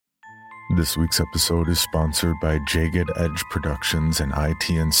This week's episode is sponsored by Jagged Edge Productions and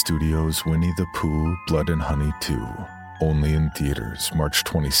ITN Studios' Winnie the Pooh Blood and Honey 2, only in theaters March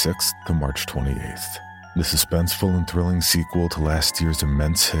 26th to March 28th. The suspenseful and thrilling sequel to last year's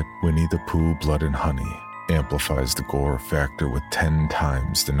immense hit Winnie the Pooh Blood and Honey amplifies the gore factor with 10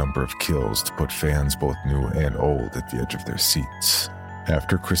 times the number of kills to put fans both new and old at the edge of their seats.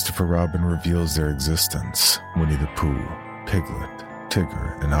 After Christopher Robin reveals their existence, Winnie the Pooh, Piglet,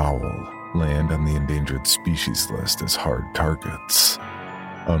 Tigger, and Owl land on the endangered species list as hard targets.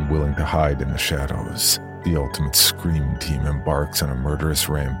 Unwilling to hide in the shadows, the Ultimate Scream Team embarks on a murderous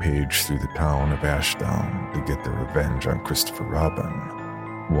rampage through the town of Ashdown to get their revenge on Christopher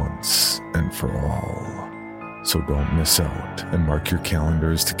Robin, once and for all. So don't miss out and mark your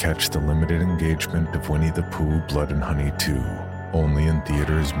calendars to catch the limited engagement of Winnie the Pooh Blood and Honey 2, only in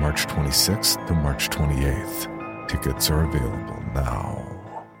theaters March 26th to March 28th. Tickets are available now.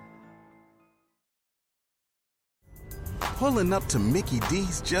 Pulling up to Mickey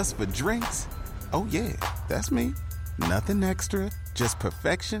D's just for drinks? Oh yeah, that's me. Nothing extra, just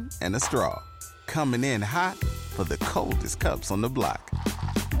perfection and a straw. Coming in hot for the coldest cups on the block.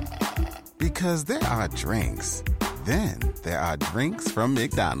 Because there are drinks. Then there are drinks from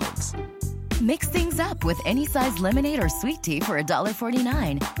McDonald's. Mix things up with any size lemonade or sweet tea for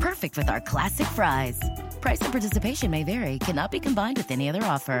 $1.49. Perfect with our classic fries. Price and participation may vary. Cannot be combined with any other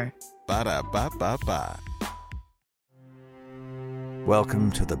offer. Ba-da-ba-ba-ba. Welcome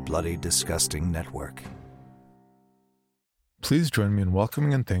to the Bloody Disgusting Network. Please join me in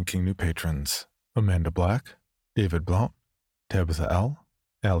welcoming and thanking new patrons: Amanda Black, David Blount, Tabitha L.,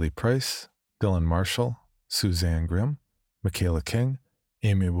 Allie Price, Dylan Marshall, Suzanne Grimm, Michaela King,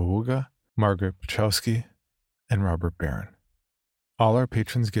 Amy Wawuga, Margaret Pachowski, and Robert Barron. All our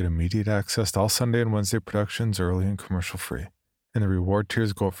patrons get immediate access to all Sunday and Wednesday productions early and commercial-free. And the reward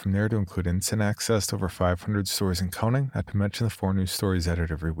tiers go up from there to include instant access to over 500 stories and counting, not to mention the 4 new stories added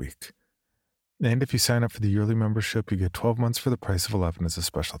every week. And if you sign up for the yearly membership, you get 12 months for the price of 11 as a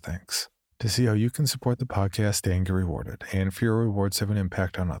special thanks. To see how you can support the podcast and get rewarded, and for your rewards have an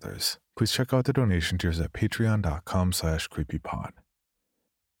impact on others, please check out the donation tiers at patreon.com/creepypod.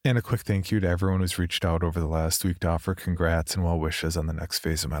 And a quick thank you to everyone who's reached out over the last week to offer congrats and well wishes on the next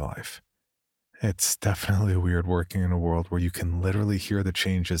phase of my life. It's definitely weird working in a world where you can literally hear the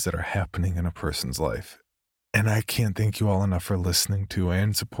changes that are happening in a person's life. And I can't thank you all enough for listening to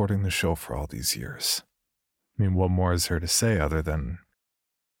and supporting the show for all these years. I mean, what more is there to say other than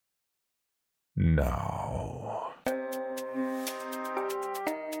no?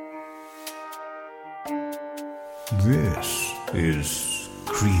 This is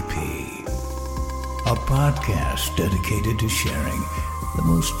Creepy, a podcast dedicated to sharing the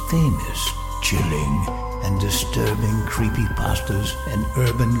most famous, chilling, and disturbing creepypastas and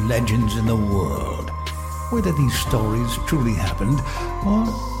urban legends in the world. Whether these stories truly happened or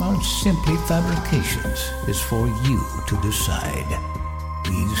are simply fabrications is for you to decide.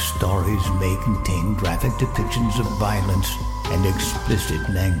 These stories may contain graphic depictions of violence and explicit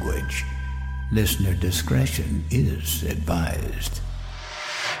language. Listener discretion is advised.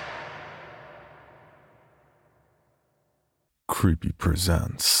 Creepy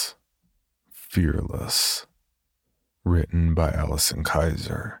presents Fearless, written by Allison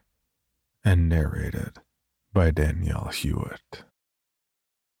Kaiser and narrated by Danielle Hewitt.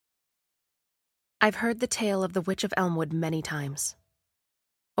 I've heard the tale of the Witch of Elmwood many times,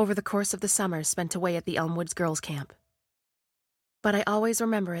 over the course of the summer spent away at the Elmwoods Girls' Camp. But I always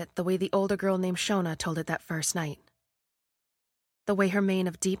remember it the way the older girl named Shona told it that first night. The way her mane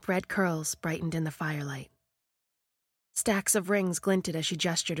of deep red curls brightened in the firelight. Stacks of rings glinted as she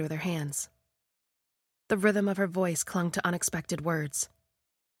gestured with her hands. The rhythm of her voice clung to unexpected words,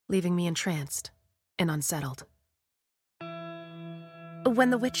 leaving me entranced and unsettled. When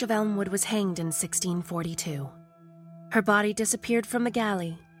the Witch of Elmwood was hanged in 1642, her body disappeared from the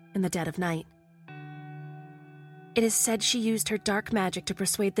galley in the dead of night. It is said she used her dark magic to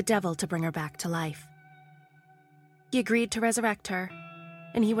persuade the devil to bring her back to life. He agreed to resurrect her,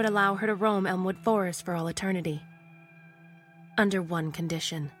 and he would allow her to roam Elmwood Forest for all eternity. Under one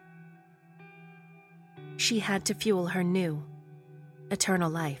condition. She had to fuel her new, eternal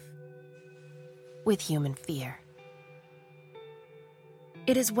life with human fear.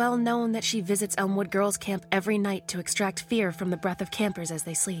 It is well known that she visits Elmwood Girls' Camp every night to extract fear from the breath of campers as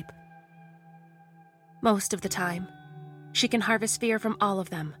they sleep. Most of the time, she can harvest fear from all of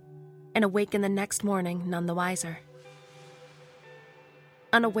them and awaken the next morning none the wiser.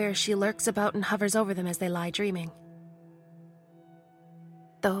 Unaware, she lurks about and hovers over them as they lie dreaming.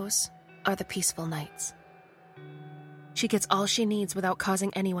 Those are the peaceful nights. She gets all she needs without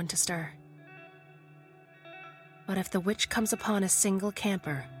causing anyone to stir. But if the witch comes upon a single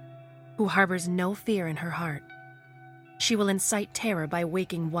camper who harbors no fear in her heart, she will incite terror by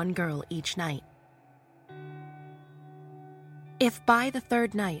waking one girl each night. If by the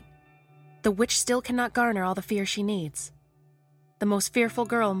third night, the witch still cannot garner all the fear she needs, the most fearful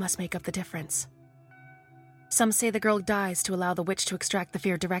girl must make up the difference. Some say the girl dies to allow the witch to extract the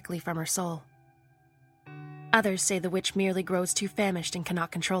fear directly from her soul. Others say the witch merely grows too famished and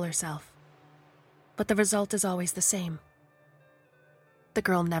cannot control herself. But the result is always the same. The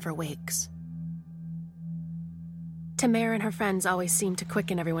girl never wakes. Tamara and her friends always seemed to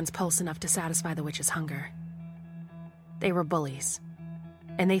quicken everyone's pulse enough to satisfy the witch's hunger. They were bullies,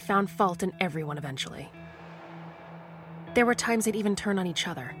 and they found fault in everyone eventually. There were times they'd even turn on each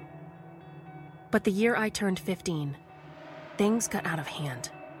other. But the year I turned 15, things got out of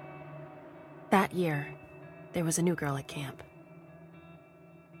hand. That year, there was a new girl at camp.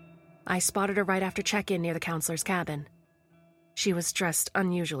 I spotted her right after check-in near the counselor's cabin. She was dressed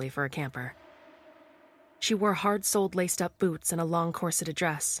unusually for a camper. She wore hard-soled laced-up boots and a long corseted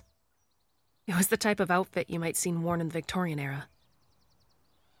dress. It was the type of outfit you might seen worn in the Victorian era.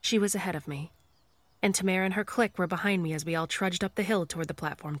 She was ahead of me, and Tamara and her clique were behind me as we all trudged up the hill toward the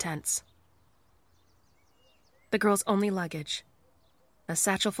platform tents. The girl's only luggage, a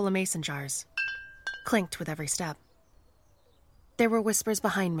satchel full of mason jars, clinked with every step. There were whispers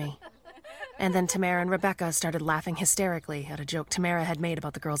behind me, and then Tamara and Rebecca started laughing hysterically at a joke Tamara had made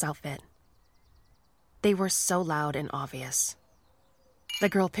about the girl's outfit. They were so loud and obvious. The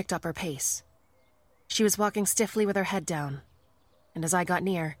girl picked up her pace. She was walking stiffly with her head down, and as I got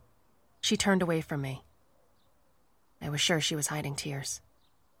near, she turned away from me. I was sure she was hiding tears.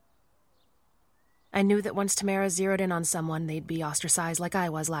 I knew that once Tamara zeroed in on someone, they'd be ostracized like I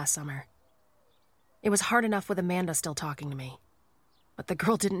was last summer. It was hard enough with Amanda still talking to me, but the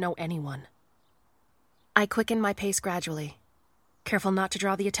girl didn't know anyone. I quickened my pace gradually, careful not to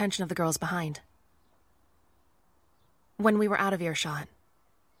draw the attention of the girls behind. When we were out of earshot,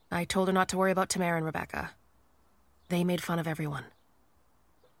 I told her not to worry about Tamara and Rebecca. They made fun of everyone.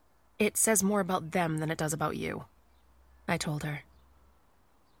 It says more about them than it does about you, I told her.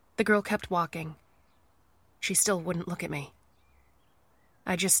 The girl kept walking. She still wouldn't look at me.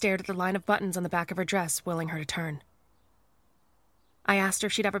 I just stared at the line of buttons on the back of her dress, willing her to turn. I asked her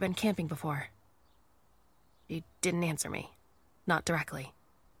if she'd ever been camping before. She didn't answer me, not directly.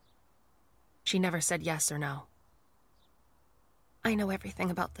 She never said yes or no. I know everything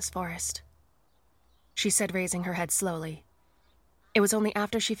about this forest, she said, raising her head slowly. It was only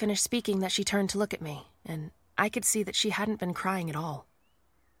after she finished speaking that she turned to look at me, and I could see that she hadn't been crying at all.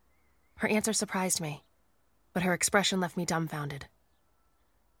 Her answer surprised me, but her expression left me dumbfounded.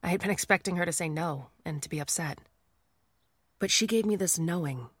 I had been expecting her to say no and to be upset. But she gave me this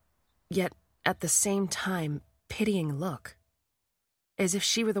knowing, yet at the same time pitying look, as if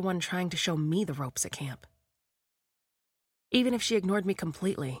she were the one trying to show me the ropes at camp. Even if she ignored me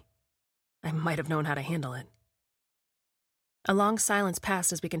completely, I might have known how to handle it. A long silence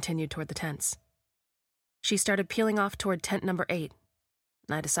passed as we continued toward the tents. She started peeling off toward tent number 8,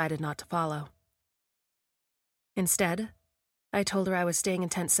 and I decided not to follow. Instead, I told her I was staying in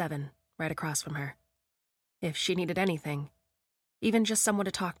tent 7, right across from her. If she needed anything, even just someone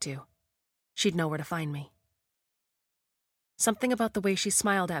to talk to, she'd know where to find me. Something about the way she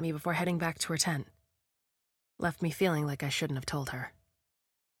smiled at me before heading back to her tent left me feeling like I shouldn't have told her.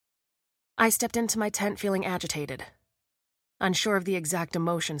 I stepped into my tent feeling agitated, unsure of the exact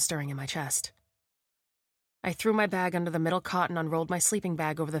emotion stirring in my chest. I threw my bag under the middle cot and unrolled my sleeping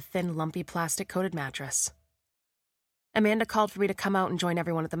bag over the thin, lumpy, plastic-coated mattress. Amanda called for me to come out and join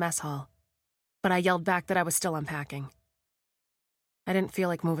everyone at the mess hall, but I yelled back that I was still unpacking. I didn't feel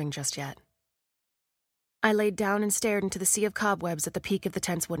like moving just yet. I laid down and stared into the sea of cobwebs at the peak of the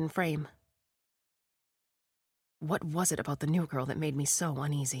tent's wooden frame. What was it about the new girl that made me so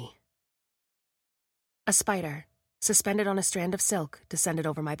uneasy? A spider, suspended on a strand of silk, descended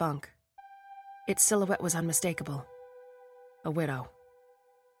over my bunk. Its silhouette was unmistakable. A widow.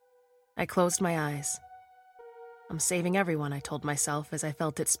 I closed my eyes. I'm saving everyone, I told myself as I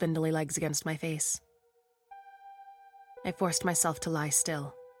felt its spindly legs against my face. I forced myself to lie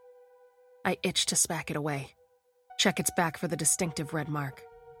still. I itched to smack it away, check its back for the distinctive red mark,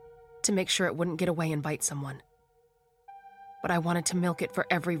 to make sure it wouldn't get away and bite someone. But I wanted to milk it for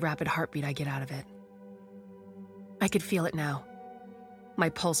every rapid heartbeat I get out of it. I could feel it now, my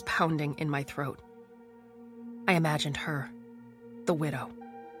pulse pounding in my throat. I imagined her, the widow,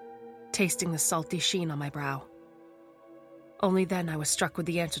 tasting the salty sheen on my brow. Only then I was struck with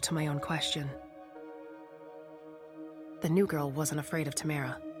the answer to my own question. The new girl wasn't afraid of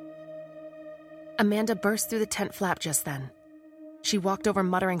Tamara. Amanda burst through the tent flap just then. She walked over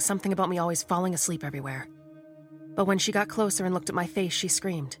muttering something about me always falling asleep everywhere. But when she got closer and looked at my face, she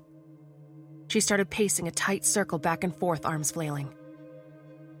screamed. She started pacing a tight circle back and forth, arms flailing.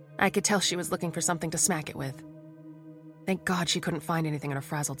 I could tell she was looking for something to smack it with. Thank God she couldn't find anything in her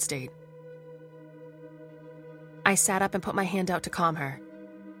frazzled state. I sat up and put my hand out to calm her.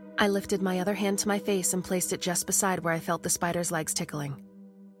 I lifted my other hand to my face and placed it just beside where I felt the spider's legs tickling.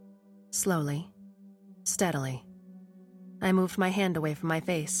 Slowly, steadily, I moved my hand away from my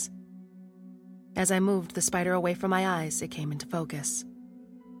face. As I moved the spider away from my eyes, it came into focus.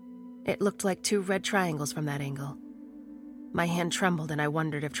 It looked like 2 red triangles from that angle. My hand trembled and I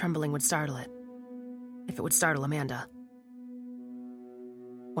wondered if trembling would startle it. If it would startle Amanda.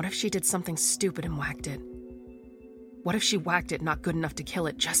 What if she did something stupid and whacked it? What if she whacked it not good enough to kill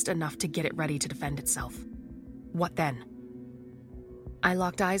it, just enough to get it ready to defend itself? What then? I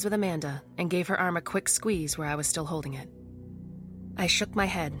locked eyes with Amanda and gave her arm a quick squeeze where I was still holding it. I shook my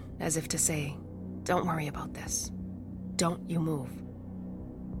head as if to say, "Don't worry about this. Don't you move."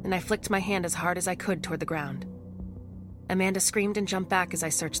 And I flicked my hand as hard as I could toward the ground. Amanda screamed and jumped back as I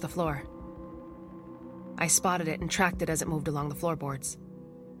searched the floor. I spotted it and tracked it as it moved along the floorboards.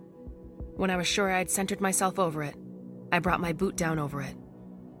 When I was sure I had centered myself over it, I brought my boot down over it.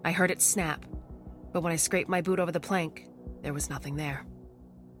 I heard it snap, but when I scraped my boot over the plank, there was nothing there.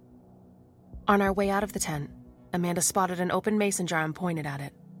 On our way out of the tent, Amanda spotted an open mason jar and pointed at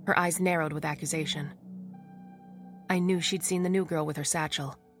it, her eyes narrowed with accusation. I knew she'd seen the new girl with her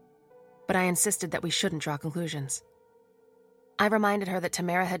satchel, but I insisted that we shouldn't draw conclusions. I reminded her that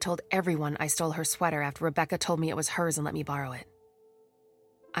Tamara had told everyone I stole her sweater after Rebecca told me it was hers and let me borrow it.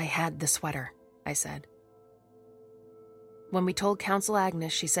 I had the sweater, I said. When we told Council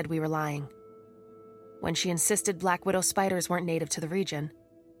Agnes, she said we were lying. When she insisted Black Widow spiders weren't native to the region,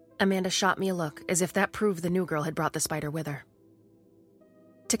 Amanda shot me a look as if that proved the new girl had brought the spider with her.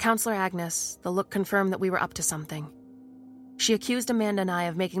 To Counselor Agnes, the look confirmed that we were up to something. She accused Amanda and I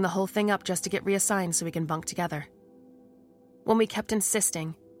of making the whole thing up just to get reassigned so we can bunk together. When we kept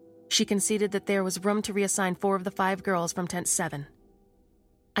insisting, she conceded that there was room to reassign 4 of the 5 girls from Tent 7.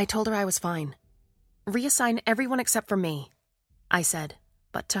 I told her I was fine. Reassign everyone except for me, I said,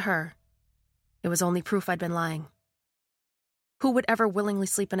 but to her, it was only proof I'd been lying. Who would ever willingly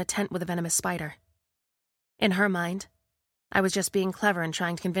sleep in a tent with a venomous spider? In her mind, I was just being clever and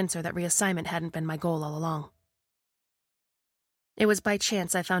trying to convince her that reassignment hadn't been my goal all along. It was by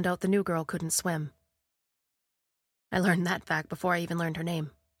chance I found out the new girl couldn't swim. I learned that fact before I even learned her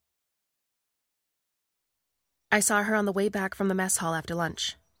name. I saw her on the way back from the mess hall after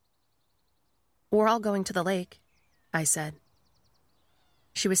lunch. "We're all going to the lake," I said.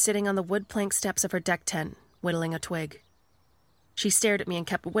 She was sitting on the wood plank steps of her deck tent, whittling a twig. She stared at me and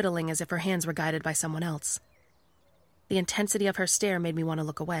kept whittling as if her hands were guided by someone else. The intensity of her stare made me want to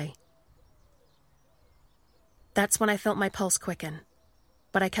look away. That's when I felt my pulse quicken,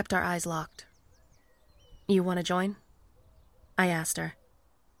 but I kept our eyes locked. "You want to join?" I asked her.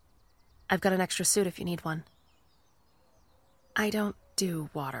 "I've got an extra suit if you need one." "I don't do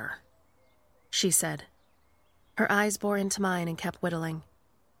water," she said. Her eyes bore into mine and kept whittling.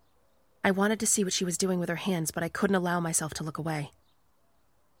 I wanted to see what she was doing with her hands, but I couldn't allow myself to look away.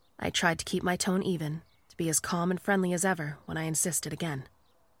 I tried to keep my tone even, to be as calm and friendly as ever when I insisted again.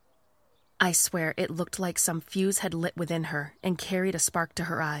 I swear it looked like some fuse had lit within her and carried a spark to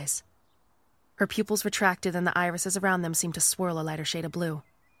her eyes. Her pupils retracted and the irises around them seemed to swirl a lighter shade of blue.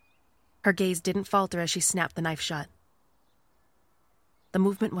 Her gaze didn't falter as she snapped the knife shut. The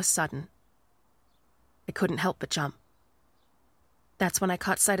movement was sudden. I couldn't help but jump. That's when I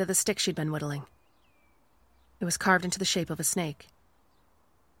caught sight of the stick she'd been whittling. It was carved into the shape of a snake.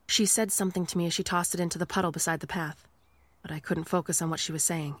 She said something to me as she tossed it into the puddle beside the path, but I couldn't focus on what she was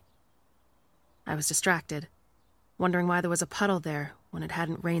saying. I was distracted, wondering why there was a puddle there when it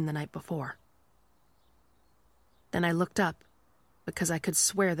hadn't rained the night before. Then I looked up, because I could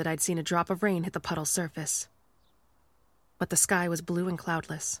swear that I'd seen a drop of rain hit the puddle's surface. But the sky was blue and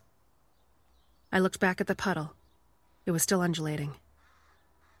cloudless. I looked back at the puddle. It was still undulating.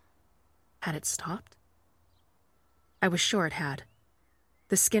 Had it stopped? I was sure it had.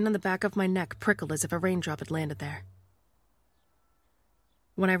 The skin on the back of my neck prickled as if a raindrop had landed there.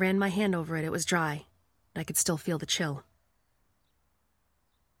 When I ran my hand over it, it was dry, and I could still feel the chill.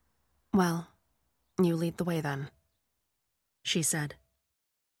 "Well, you lead the way then," she said.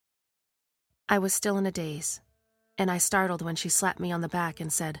 I was still in a daze, and I startled when she slapped me on the back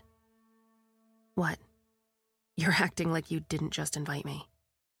and said, "What? You're acting like you didn't just invite me."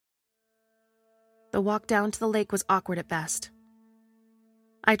 The walk down to the lake was awkward at best.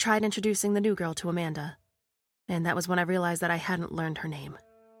 I tried introducing the new girl to Amanda, and that was when I realized that I hadn't learned her name.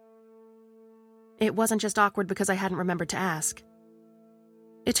 It wasn't just awkward because I hadn't remembered to ask.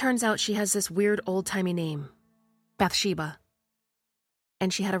 It turns out she has this weird old-timey name, Bathsheba,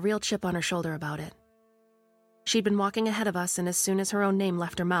 and she had a real chip on her shoulder about it. She'd been walking ahead of us, and as soon as her own name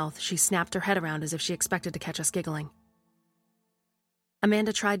left her mouth, she snapped her head around as if she expected to catch us giggling.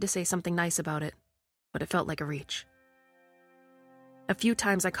 Amanda tried to say something nice about it, but it felt like a reach. A few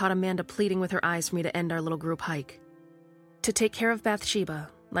times I caught Amanda pleading with her eyes for me to end our little group hike. To take care of Bathsheba,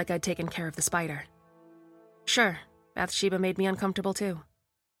 like I'd taken care of the spider. Sure, Bathsheba made me uncomfortable too.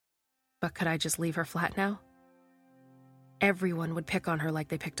 But could I just leave her flat now? Everyone would pick on her like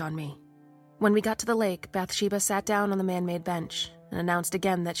they picked on me. When we got to the lake, Bathsheba sat down on the man-made bench and announced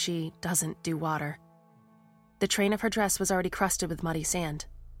again that she doesn't do water. The train of her dress was already crusted with muddy sand.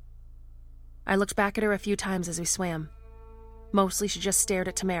 I looked back at her a few times as we swam. Mostly she just stared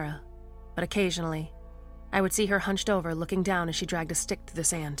at Tamara, but occasionally, I would see her hunched over looking down as she dragged a stick through the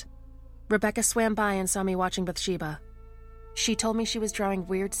sand. Rebecca swam by and saw me watching Bathsheba. She told me she was drawing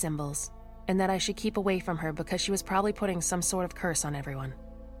weird symbols, and that I should keep away from her because she was probably putting some sort of curse on everyone.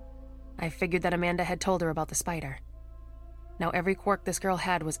 I figured that Amanda had told her about the spider. Now every quirk this girl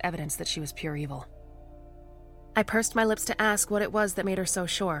had was evidence that she was pure evil. I pursed my lips to ask what it was that made her so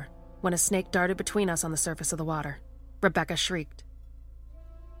sure, when a snake darted between us on the surface of the water. Rebecca shrieked.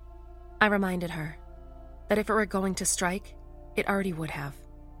 I reminded her that if it were going to strike, it already would have.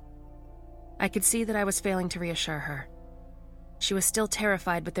 I could see that I was failing to reassure her. She was still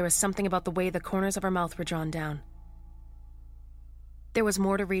terrified, but there was something about the way the corners of her mouth were drawn down. There was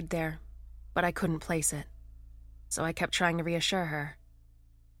more to read there, but I couldn't place it, so I kept trying to reassure her.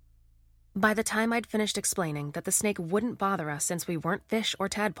 By the time I'd finished explaining that the snake wouldn't bother us since we weren't fish or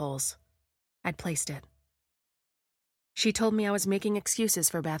tadpoles, I'd placed it. She told me I was making excuses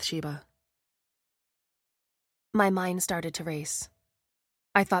for Bathsheba. My mind started to race.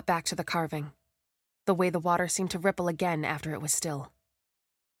 I thought back to the carving, the way the water seemed to ripple again after it was still.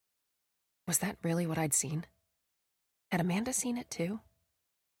 Was that really what I'd seen? Had Amanda seen it too?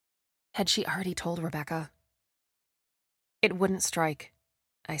 Had she already told Rebecca? It wouldn't strike,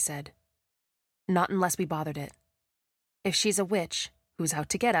 I said. Not unless we bothered it. If she's a witch who's out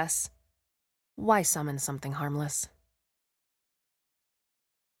to get us, why summon something harmless?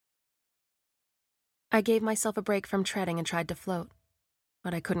 I gave myself a break from treading and tried to float,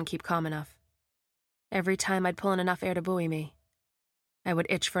 but I couldn't keep calm enough. Every time I'd pull in enough air to buoy me, I would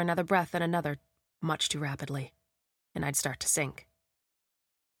itch for another breath and another, much too rapidly, and I'd start to sink.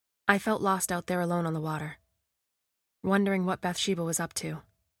 I felt lost out there alone on the water, wondering what Bathsheba was up to,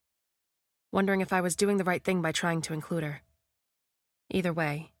 wondering if I was doing the right thing by trying to include her. Either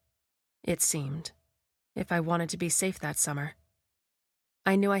way, it seemed, if I wanted to be safe that summer,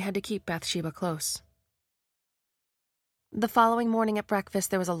 I knew I had to keep Bathsheba close. The following morning at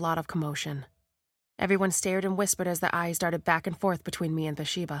breakfast, there was a lot of commotion. Everyone stared and whispered as their eyes darted back and forth between me and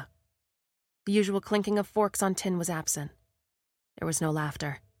Bathsheba. The usual clinking of forks on tin was absent. There was no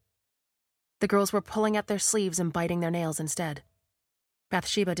laughter. The girls were pulling at their sleeves and biting their nails instead.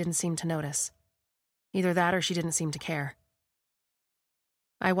 Bathsheba didn't seem to notice. Either that or she didn't seem to care.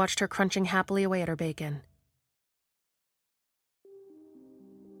 I watched her crunching happily away at her bacon.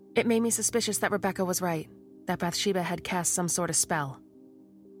 It made me suspicious that Rebecca was right, that Bathsheba had cast some sort of spell.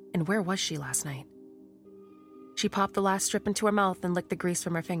 And where was she last night? She popped the last strip into her mouth and licked the grease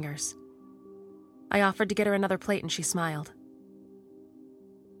from her fingers. I offered to get her another plate and she smiled.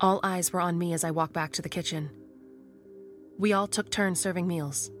 All eyes were on me as I walked back to the kitchen. We all took turns serving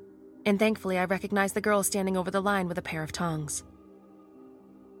meals, and thankfully I recognized the girl standing over the line with a pair of tongs.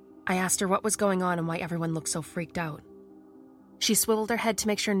 I asked her what was going on and why everyone looked so freaked out. She swiveled her head to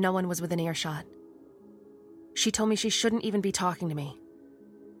make sure no one was within earshot. She told me she shouldn't even be talking to me,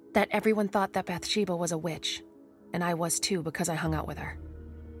 that everyone thought that Bathsheba was a witch, and I was too because I hung out with her.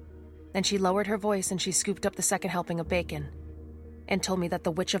 Then she lowered her voice and she scooped up the second helping of bacon and told me that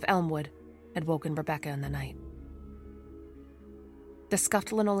the Witch of Elmwood had woken Rebecca in the night. The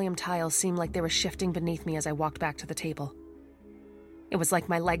scuffed linoleum tiles seemed like they were shifting beneath me as I walked back to the table. It was like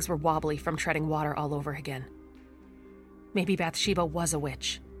my legs were wobbly from treading water all over again. Maybe Bathsheba was a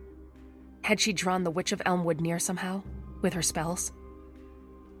witch. Had she drawn the Witch of Elmwood near somehow, with her spells?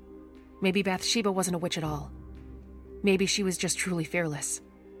 Maybe Bathsheba wasn't a witch at all. Maybe she was just truly fearless.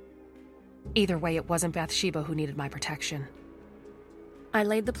 Either way, it wasn't Bathsheba who needed my protection. I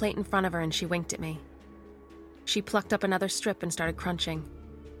laid the plate in front of her and she winked at me. She plucked up another strip and started crunching.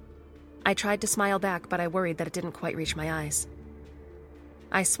 I tried to smile back, but I worried that it didn't quite reach my eyes.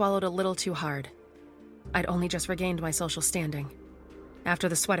 I swallowed a little too hard. I'd only just regained my social standing. after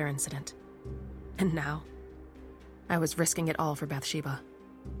the sweater incident. And now, I was risking it all for Bathsheba.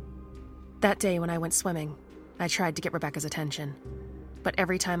 That day when I went swimming, I tried to get Rebecca's attention, but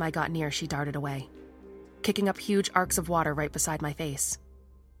every time I got near, she darted away, kicking up huge arcs of water right beside my face.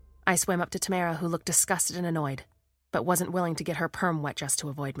 I swam up to Tamara, who looked disgusted and annoyed, but wasn't willing to get her perm wet just to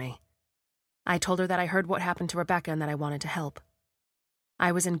avoid me. I told her that I heard what happened to Rebecca and that I wanted to help.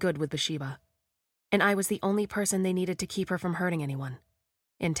 I was in good with Bathsheba, and I was the only person they needed to keep her from hurting anyone,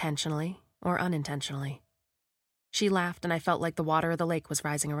 intentionally or unintentionally. She laughed, and I felt like the water of the lake was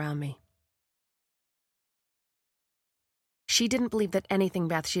rising around me. She didn't believe that anything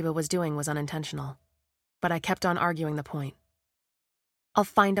Bathsheba was doing was unintentional, but I kept on arguing the point. I'll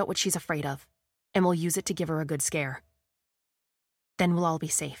find out what she's afraid of, and we'll use it to give her a good scare. Then we'll all be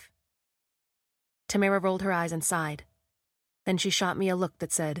safe. Tamara rolled her eyes and sighed. Then she shot me a look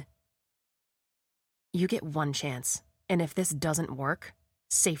that said, "You get one chance, and if this doesn't work,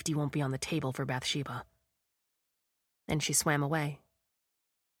 safety won't be on the table for Bathsheba." And she swam away.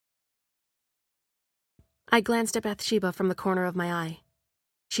 I glanced at Bathsheba from the corner of my eye.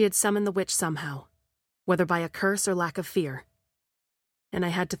 She had summoned the witch somehow, whether by a curse or lack of fear. And I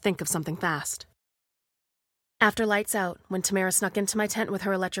had to think of something fast. After lights out, when Tamara snuck into my tent with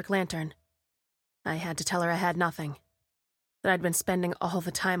her electric lantern, I had to tell her I had nothing, that I'd been spending all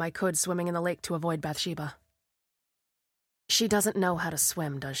the time I could swimming in the lake to avoid Bathsheba. "She doesn't know how to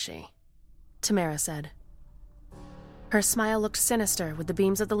swim, does she?" Tamara said. Her smile looked sinister with the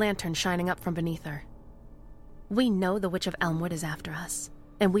beams of the lantern shining up from beneath her. "We know the Witch of Elmwood is after us,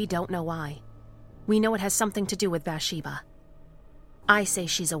 and we don't know why. We know it has something to do with Bathsheba. I say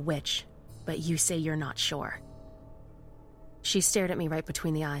she's a witch, but you say you're not sure." She stared at me right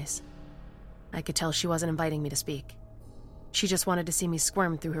between the eyes. I could tell she wasn't inviting me to speak. She just wanted to see me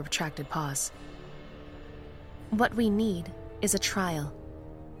squirm through her retracted paws. "What we need is a trial,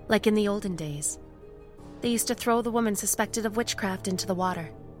 like in the olden days. They used to throw the woman suspected of witchcraft into the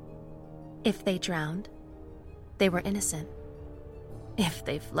water. If they drowned, they were innocent. If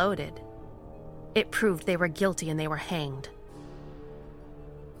they floated, it proved they were guilty and they were hanged.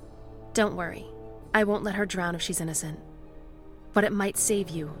 Don't worry, I won't let her drown if she's innocent. But it might save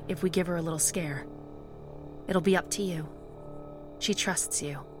you if we give her a little scare. It'll be up to you. She trusts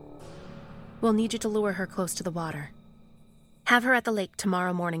you. We'll need you to lure her close to the water. Have her at the lake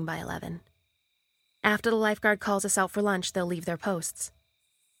tomorrow morning by 11. After the lifeguard calls us out for lunch, they'll leave their posts.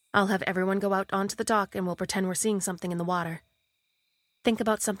 I'll have everyone go out onto the dock and we'll pretend we're seeing something in the water. Think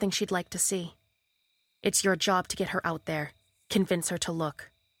about something she'd like to see. It's your job to get her out there, convince her to look.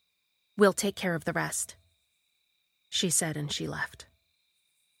 We'll take care of the rest," she said, and she left.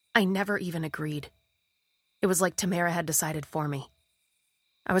 I never even agreed. It was like Tamara had decided for me.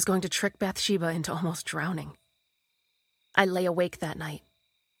 I was going to trick Bathsheba into almost drowning. I lay awake that night,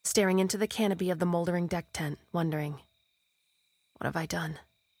 staring into the canopy of the moldering deck tent, wondering, what have I done?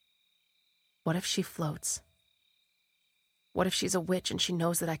 What if she floats? What if she's a witch and she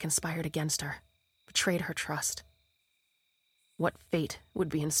knows that I conspired against her, betrayed her trust? What fate would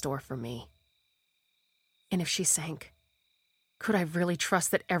be in store for me? And if she sank, could I really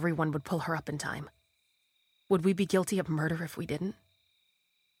trust that everyone would pull her up in time? Would we be guilty of murder if we didn't?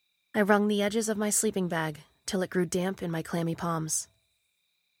 I wrung the edges of my sleeping bag till it grew damp in my clammy palms.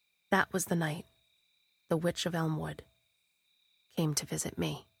 That was the night the Witch of Elmwood came to visit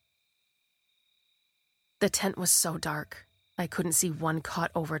me. The tent was so dark, I couldn't see one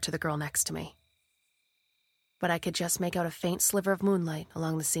cot over to the girl next to me. But I could just make out a faint sliver of moonlight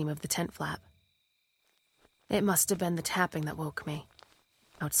along the seam of the tent flap. It must have been the tapping that woke me,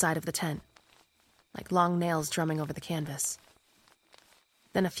 outside of the tent, like long nails drumming over the canvas.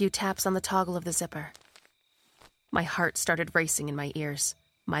 Then a few taps on the toggle of the zipper. My heart started racing in my ears.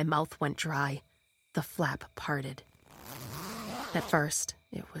 My mouth went dry. The flap parted. At first,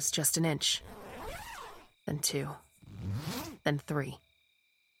 it was just an inch. Then 2. Then 3.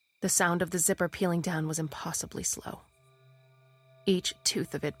 The sound of the zipper peeling down was impossibly slow. Each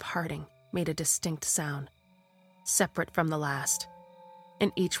tooth of it parting made a distinct sound, separate from the last,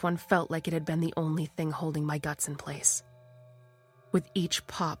 and each one felt like it had been the only thing holding my guts in place. With each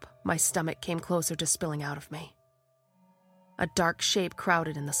pop, my stomach came closer to spilling out of me. A dark shape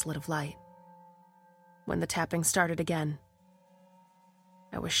crowded in the slit of light. When the tapping started again,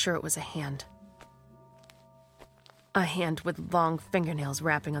 I was sure it was a hand. A hand with long fingernails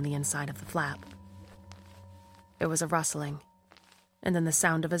wrapping on the inside of the flap. There was a rustling, and then the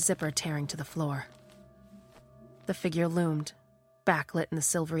sound of a zipper tearing to the floor. The figure loomed, backlit in the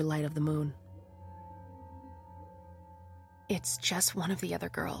silvery light of the moon. It's just one of the other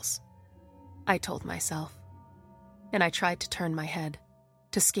girls, I told myself, and I tried to turn my head,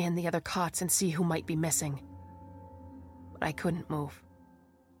 to scan the other cots and see who might be missing. But I couldn't move.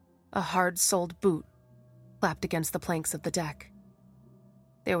 A hard-soled boot clapped against the planks of the deck.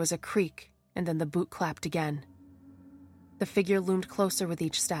 There was a creak, and then the boot clapped again. The figure loomed closer with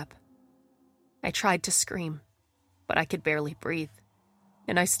each step. I tried to scream, but I could barely breathe,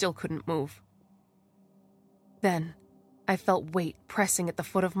 and I still couldn't move. Then, I felt weight pressing at the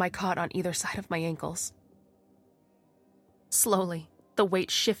foot of my cot on either side of my ankles. Slowly, the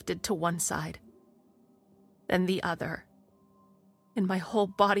weight shifted to one side, then the other, and my whole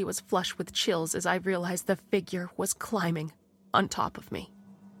body was flush with chills as I realized the figure was climbing on top of me.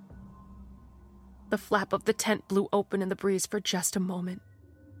 The flap of the tent blew open in the breeze for just a moment,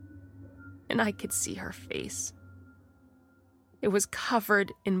 and I could see her face. It was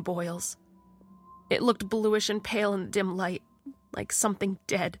covered in boils. It looked bluish and pale in the dim light, like something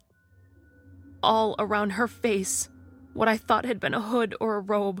dead. All around her face, what I thought had been a hood or a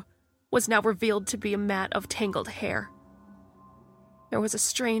robe was now revealed to be a mat of tangled hair. There was a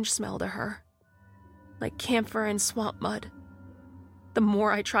strange smell to her, like camphor and swamp mud. The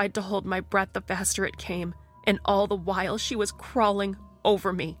more I tried to hold my breath, the faster it came, and all the while she was crawling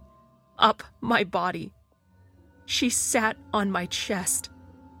over me, up my body. She sat on my chest.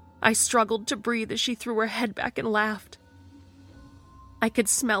 I struggled to breathe as she threw her head back and laughed. I could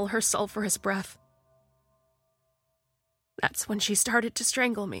smell her sulfurous breath. That's when she started to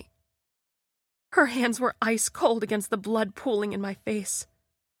strangle me. Her hands were ice cold against the blood pooling in my face.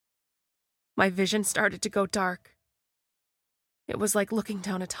 My vision started to go dark. It was like looking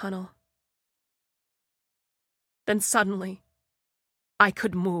down a tunnel. Then suddenly, I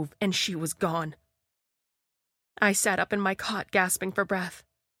could move and she was gone. I sat up in my cot, gasping for breath.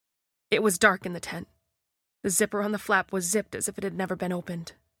 It was dark in the tent. The zipper on the flap was zipped as if it had never been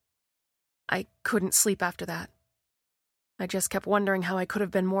opened. I couldn't sleep after that. I just kept wondering how I could have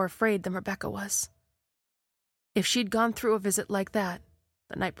been more afraid than Rebecca was. If she'd gone through a visit like that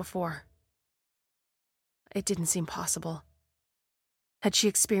the night before. It didn't seem possible. Had she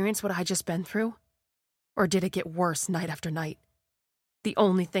experienced what I'd just been through? Or did it get worse night after night? The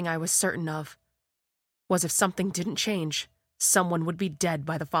only thing I was certain of was if something didn't change, someone would be dead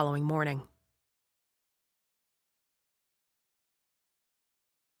by the following morning.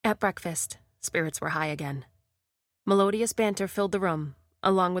 At breakfast, spirits were high again. Melodious banter filled the room,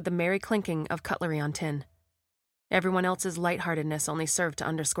 along with the merry clinking of cutlery on tin. Everyone else's lightheartedness only served to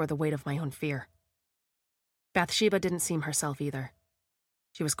underscore the weight of my own fear. Bathsheba didn't seem herself either.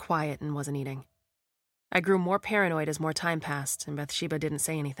 She was quiet and wasn't eating. I grew more paranoid as more time passed, and Bathsheba didn't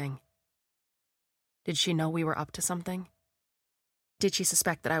say anything. Did she know we were up to something? Did she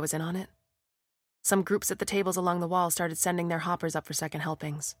suspect that I was in on it? Some groups at the tables along the wall started sending their hoppers up for second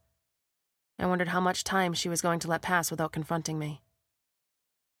helpings. I wondered how much time she was going to let pass without confronting me.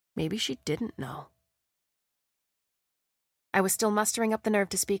 Maybe she didn't know. I was still mustering up the nerve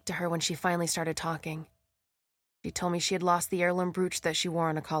to speak to her when she finally started talking. She told me she had lost the heirloom brooch that she wore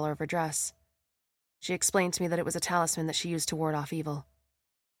on a collar of her dress. She explained to me that it was a talisman that she used to ward off evil.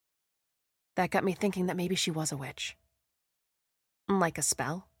 That got me thinking that maybe she was a witch. Like a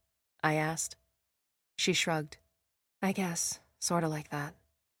spell? I asked. She shrugged. I guess, sorta like that.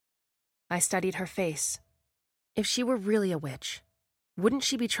 I studied her face. If she were really a witch, wouldn't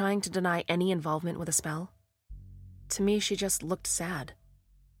she be trying to deny any involvement with a spell? To me, she just looked sad.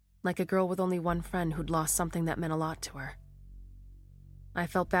 Like a girl with only one friend who'd lost something that meant a lot to her. I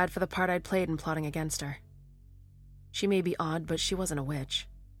felt bad for the part I'd played in plotting against her. She may be odd, but she wasn't a witch.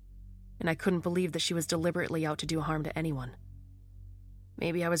 And I couldn't believe that she was deliberately out to do harm to anyone.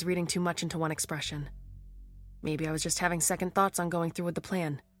 Maybe I was reading too much into one expression. Maybe I was just having second thoughts on going through with the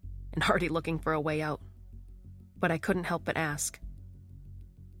plan, and already looking for a way out. But I couldn't help but ask.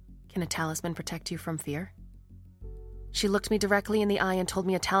 Can a talisman protect you from fear? She looked me directly in the eye and told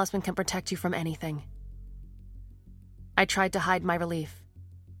me a talisman can protect you from anything. I tried to hide my relief.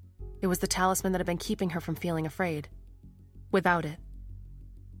 It was the talisman that had been keeping her from feeling afraid. Without it,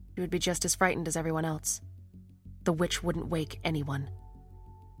 she would be just as frightened as everyone else. The witch wouldn't wake anyone.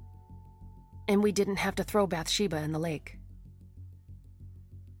 And we didn't have to throw Bathsheba in the lake.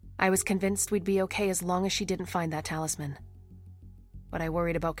 I was convinced we'd be okay as long as she didn't find that talisman. But I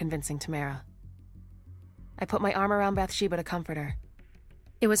worried about convincing Tamara. I put my arm around Bathsheba to comfort her.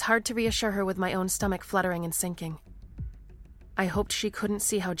 It was hard to reassure her with my own stomach fluttering and sinking. I hoped she couldn't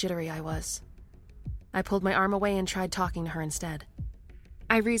see how jittery I was. I pulled my arm away and tried talking to her instead.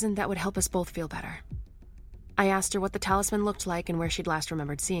 I reasoned that would help us both feel better. I asked her what the talisman looked like and where she'd last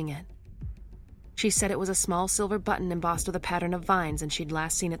remembered seeing it. She said it was a small silver button embossed with a pattern of vines, and she'd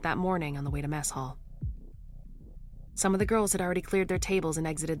last seen it that morning on the way to mess hall. Some of the girls had already cleared their tables and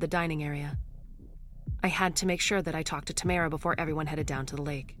exited the dining area. I had to make sure that I talked to Tamara before everyone headed down to the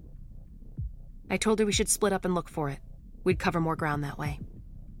lake. I told her we should split up and look for it. We'd cover more ground that way.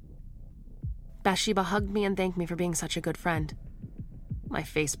 Bathsheba hugged me and thanked me for being such a good friend. My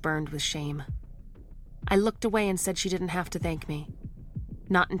face burned with shame. I looked away and said she didn't have to thank me.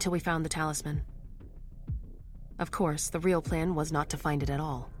 Not until we found the talisman. Of course, the real plan was not to find it at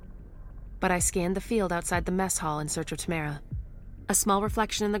all. But I scanned the field outside the mess hall in search of Tamara. A small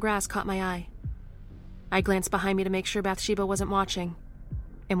reflection in the grass caught my eye. I glanced behind me to make sure Bathsheba wasn't watching,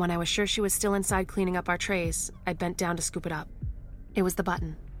 and when I was sure she was still inside cleaning up our trays, I bent down to scoop it up. It was the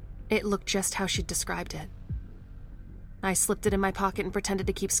button. It looked just how she'd described it. I slipped it in my pocket and pretended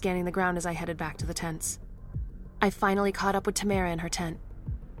to keep scanning the ground as I headed back to the tents. I finally caught up with Tamara in her tent.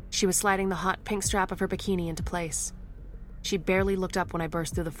 She was sliding the hot pink strap of her bikini into place. She barely looked up when I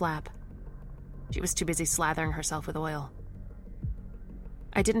burst through the flap. She was too busy slathering herself with oil.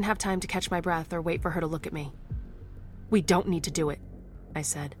 I didn't have time to catch my breath or wait for her to look at me. "We don't need to do it," I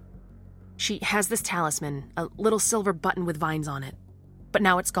said. "She has this talisman, a little silver button with vines on it. But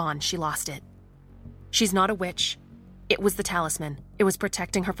now it's gone. She lost it. She's not a witch. It was the talisman. It was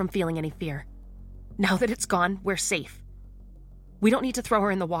protecting her from feeling any fear. Now that it's gone, we're safe. We don't need to throw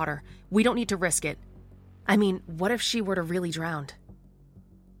her in the water. We don't need to risk it. I mean, what if she were to really drown?"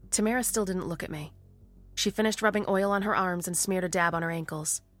 Tamara still didn't look at me. She finished rubbing oil on her arms and smeared a dab on her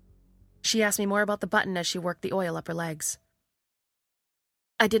ankles. She asked me more about the button as she worked the oil up her legs.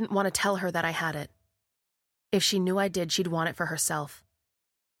 I didn't want to tell her that I had it. If she knew I did, she'd want it for herself.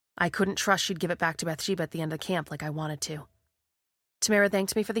 I couldn't trust she'd give it back to Bathsheba at the end of camp like I wanted to. Tamara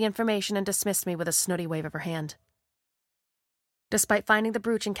thanked me for the information and dismissed me with a snooty wave of her hand. Despite finding the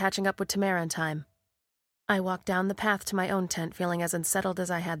brooch and catching up with Tamara in time, I walked down the path to my own tent feeling as unsettled as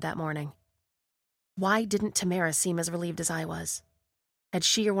I had that morning. Why didn't Tamara seem as relieved as I was? Had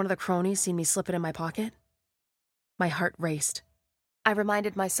she or one of the cronies seen me slip it in my pocket? My heart raced. I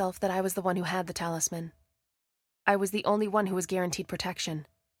reminded myself that I was the one who had the talisman. I was the only one who was guaranteed protection.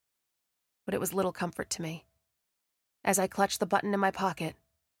 But it was little comfort to me. As I clutched the button in my pocket,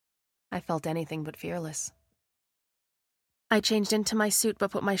 I felt anything but fearless. I changed into my suit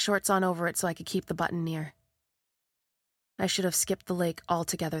but put my shorts on over it so I could keep the button near. I should have skipped the lake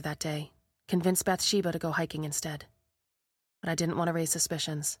altogether that day, convinced Bathsheba to go hiking instead. But I didn't want to raise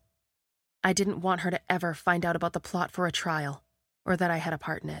suspicions. I didn't want her to ever find out about the plot for a trial, or that I had a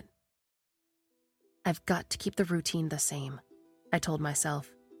part in it. I've got to keep the routine the same, I told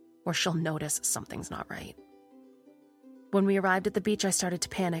myself, or she'll notice something's not right. When we arrived at the beach, I started to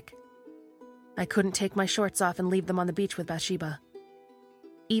panic. I couldn't take my shorts off and leave them on the beach with Bathsheba.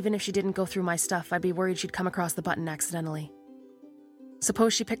 Even if she didn't go through my stuff, I'd be worried she'd come across the button accidentally.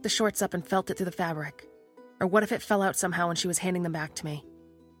 Suppose she picked the shorts up and felt it through the fabric. Or what if it fell out somehow when she was handing them back to me?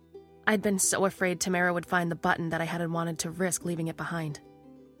 I'd been so afraid Tamara would find the button that I hadn't wanted to risk leaving it behind.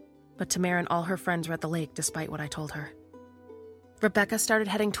 But Tamara and all her friends were at the lake despite what I told her. Rebecca started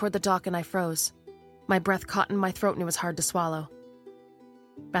heading toward the dock and I froze. My breath caught in my throat and it was hard to swallow.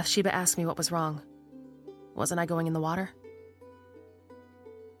 Bathsheba asked me what was wrong. Wasn't I going in the water?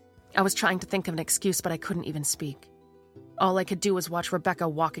 I was trying to think of an excuse, but I couldn't even speak. All I could do was watch Rebecca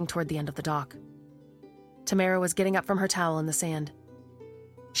walking toward the end of the dock. Tamara was getting up from her towel in the sand.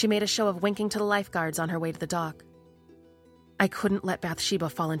 She made a show of winking to the lifeguards on her way to the dock. I couldn't let Bathsheba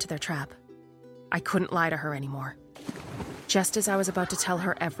fall into their trap. I couldn't lie to her anymore. Just as I was about to tell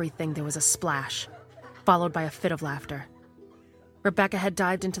her everything, there was a splash, followed by a fit of laughter. Rebecca had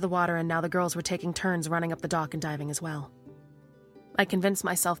dived into the water and now the girls were taking turns running up the dock and diving as well. I convinced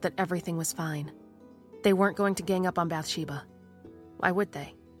myself that everything was fine. They weren't going to gang up on Bathsheba. Why would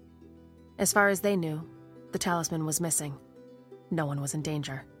they? As far as they knew, the talisman was missing. No one was in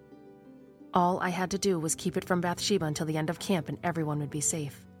danger. All I had to do was keep it from Bathsheba until the end of camp and everyone would be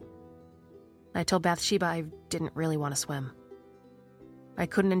safe. I told Bathsheba I didn't really want to swim. I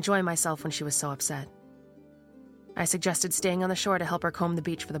couldn't enjoy myself when she was so upset. I suggested staying on the shore to help her comb the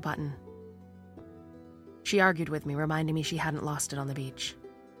beach for the button. She argued with me, reminding me she hadn't lost it on the beach.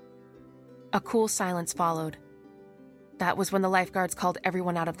 A cool silence followed. That was when the lifeguards called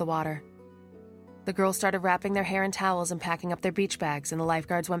everyone out of the water. The girls started wrapping their hair in towels and packing up their beach bags, and the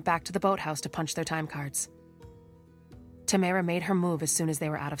lifeguards went back to the boathouse to punch their time cards. Tamara made her move as soon as they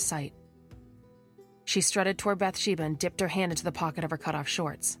were out of sight. She strutted toward Bathsheba and dipped her hand into the pocket of her cut-off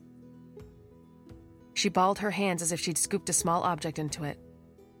shorts. She balled her hands as if she'd scooped a small object into it.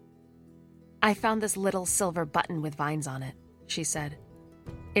 "I found this little silver button with vines on it," she said.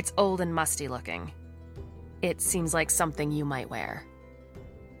 "It's old and musty looking. It seems like something you might wear.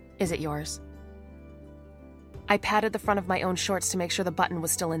 Is it yours?" I patted the front of my own shorts to make sure the button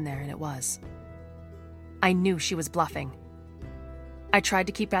was still in there, and it was. I knew she was bluffing. I tried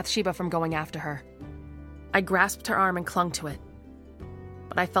to keep Bathsheba from going after her. I grasped her arm and clung to it.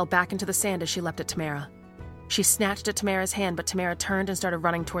 But I fell back into the sand as she leapt at Tamara. She snatched at Tamara's hand, but Tamara turned and started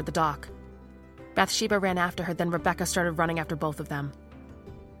running toward the dock. Bathsheba ran after her, then Rebecca started running after both of them.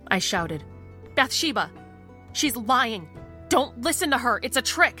 I shouted, "Bathsheba! She's lying! Don't listen to her! It's a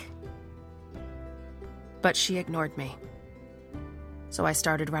trick!" But she ignored me. So I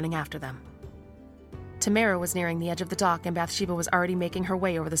started running after them. Tamara was nearing the edge of the dock, and Bathsheba was already making her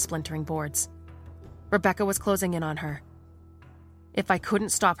way over the splintering boards. Rebecca was closing in on her. If I couldn't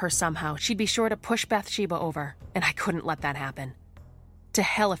stop her somehow, she'd be sure to push Bathsheba over, and I couldn't let that happen. To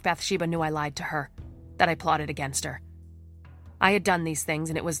hell if Bathsheba knew I lied to her, that I plotted against her. I had done these things,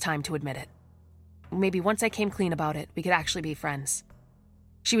 and it was time to admit it. Maybe once I came clean about it, we could actually be friends.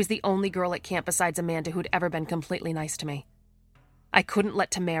 She was the only girl at camp besides Amanda who'd ever been completely nice to me. I couldn't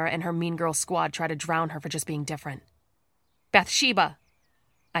let Tamara and her mean girl squad try to drown her for just being different. "Bathsheba!"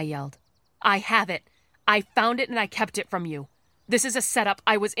 I yelled. "I have it. I found it and I kept it from you. This is a setup.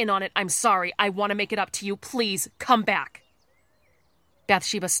 I was in on it. I'm sorry. I want to make it up to you. Please, come back."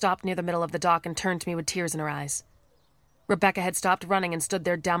 Bathsheba stopped near the middle of the dock and turned to me with tears in her eyes. Rebecca had stopped running and stood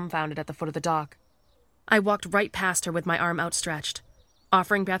there dumbfounded at the foot of the dock. I walked right past her with my arm outstretched,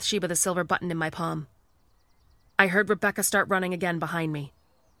 offering Bathsheba the silver button in my palm. I heard Rebecca start running again behind me.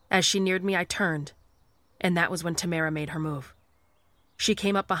 As she neared me, I turned, and that was when Tamara made her move. She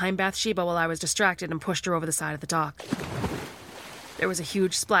came up behind Bathsheba while I was distracted and pushed her over the side of the dock. There was a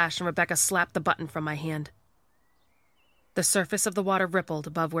huge splash, and Rebecca slapped the button from my hand. The surface of the water rippled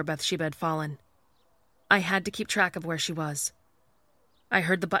above where Bathsheba had fallen. I had to keep track of where she was. I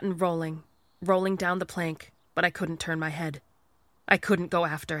heard the button rolling down the plank, but I couldn't turn my head. I couldn't go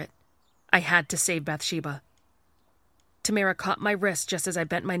after it. I had to save Bathsheba. Tamara caught my wrist just as I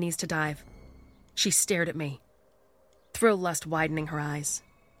bent my knees to dive. She stared at me, thrill lust widening her eyes.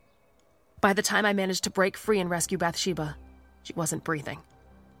 By the time I managed to break free and rescue Bathsheba, she wasn't breathing.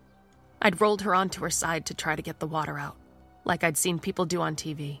 I'd rolled her onto her side to try to get the water out, like I'd seen people do on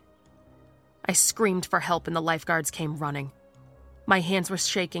TV. I screamed for help and the lifeguards came running. My hands were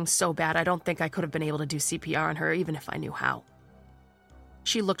shaking so bad I don't think I could have been able to do CPR on her even if I knew how.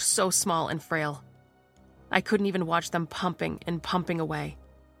 She looked so small and frail. I couldn't even watch them pumping and pumping away,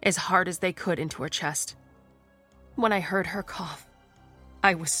 as hard as they could into her chest. When I heard her cough,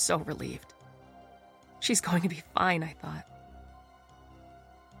 I was so relieved. She's going to be fine, I thought.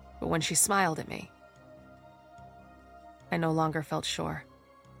 But when she smiled at me, I no longer felt sure.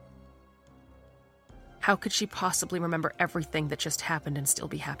 How could she possibly remember everything that just happened and still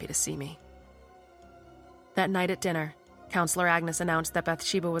be happy to see me? That night at dinner, Counselor Agnes announced that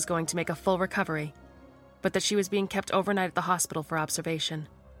Bathsheba was going to make a full recovery, but that she was being kept overnight at the hospital for observation.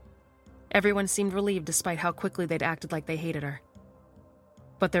 Everyone seemed relieved despite how quickly they'd acted like they hated her.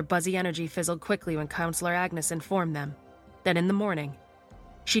 But their buzzy energy fizzled quickly when Counselor Agnes informed them that in the morning,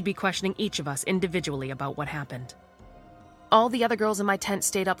 she'd be questioning each of us individually about what happened. All the other girls in my tent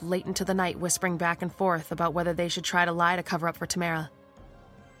stayed up late into the night whispering back and forth about whether they should try to lie to cover up for Tamara.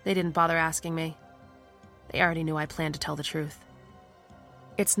 They didn't bother asking me. They already knew I planned to tell the truth.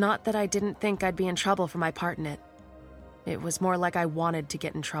 It's not that I didn't think I'd be in trouble for my part in it. It was more like I wanted to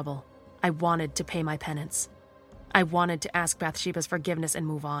get in trouble. I wanted to pay my penance. I wanted to ask Bathsheba's forgiveness and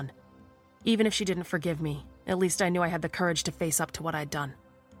move on. Even if she didn't forgive me, at least I knew I had the courage to face up to what I'd done.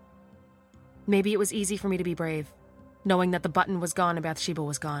 Maybe it was easy for me to be brave, knowing that the button was gone and Bathsheba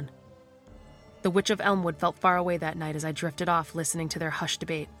was gone. The Witch of Elmwood felt far away that night as I drifted off listening to their hushed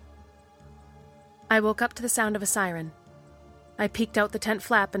debate. I woke up to the sound of a siren. I peeked out the tent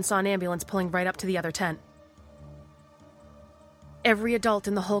flap and saw an ambulance pulling right up to the other tent. Every adult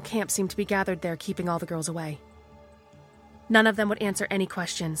in the whole camp seemed to be gathered there, keeping all the girls away. None of them would answer any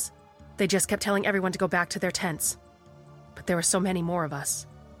questions. They just kept telling everyone to go back to their tents. But there were so many more of us.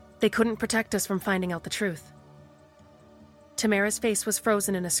 They couldn't protect us from finding out the truth. Tamara's face was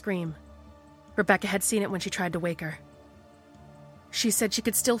frozen in a scream. Rebecca had seen it when she tried to wake her. She said she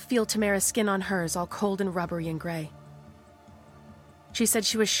could still feel Tamara's skin on hers, all cold and rubbery and gray. She said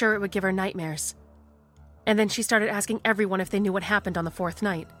she was sure it would give her nightmares. And then she started asking everyone if they knew what happened on the fourth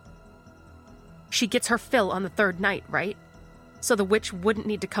night. She gets her fill on the third night, right? So the witch wouldn't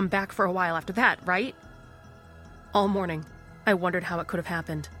need to come back for a while after that, right? All morning, I wondered how it could have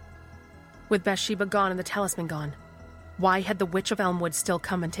happened. With Bathsheba gone and the talisman gone, why had the Witch of Elmwood still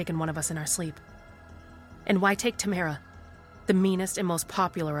come and taken one of us in our sleep? And why take Tamara, the meanest and most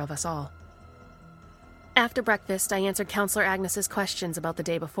popular of us all? After breakfast, I answered Counselor Agnes's questions about the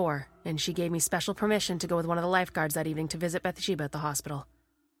day before, and she gave me special permission to go with one of the lifeguards that evening to visit Bathsheba at the hospital.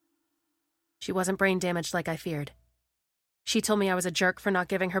 She wasn't brain damaged like I feared. She told me I was a jerk for not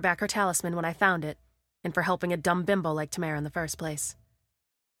giving her back her talisman when I found it, and for helping a dumb bimbo like Tamara in the first place.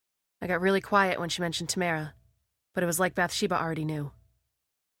 I got really quiet when she mentioned Tamara, but it was like Bathsheba already knew.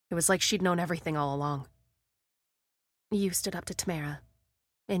 It was like she'd known everything all along. You stood up to Tamara,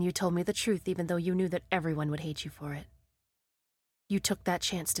 and you told me the truth even though you knew that everyone would hate you for it. You took that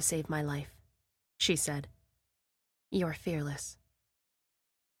chance to save my life, she said. You're fearless.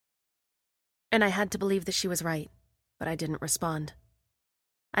 And I had to believe that she was right, but I didn't respond.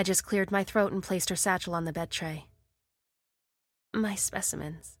 I just cleared my throat and placed her satchel on the bed tray. My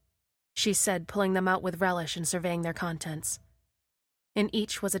specimens, she said, pulling them out with relish and surveying their contents. In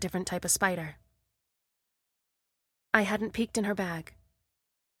each was a different type of spider. I hadn't peeked in her bag,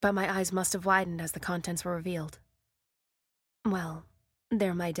 but my eyes must have widened as the contents were revealed. Well,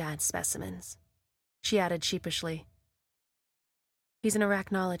 they're my dad's specimens, she added sheepishly. He's an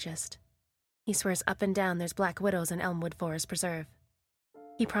arachnologist. He swears up and down there's black widows in Elmwood Forest Preserve.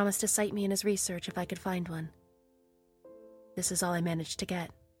 He promised to cite me in his research if I could find one. This is all I managed to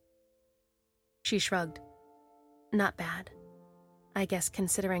get. She shrugged. Not bad. I guess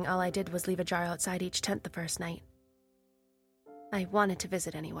considering all I did was leave a jar outside each tent the first night. I wanted to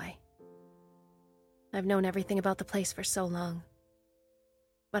visit anyway. I've known everything about the place for so long,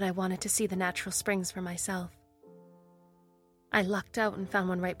 but I wanted to see the natural springs for myself. I lucked out and found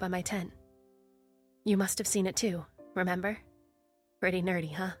one right by my tent. You must have seen it too, remember? Pretty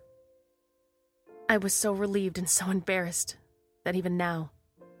nerdy, huh? I was so relieved and so embarrassed that even now,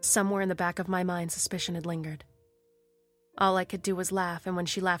 somewhere in the back of my mind, suspicion had lingered. All I could do was laugh, and when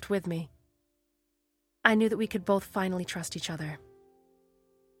she laughed with me, I knew that we could both finally trust each other.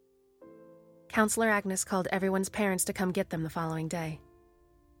 Counselor Agnes called everyone's parents to come get them the following day,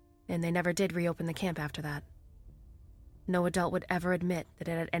 and they never did reopen the camp after that. No adult would ever admit that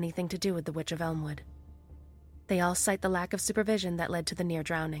it had anything to do with the Witch of Elmwood. They all cite the lack of supervision that led to the near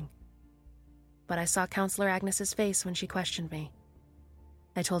drowning. But I saw Counselor Agnes's face when she questioned me.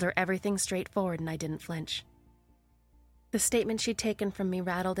 I told her everything straightforward and I didn't flinch. The statement she'd taken from me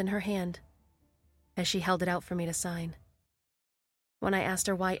rattled in her hand as she held it out for me to sign. When I asked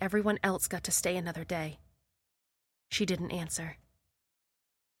her why everyone else got to stay another day, she didn't answer.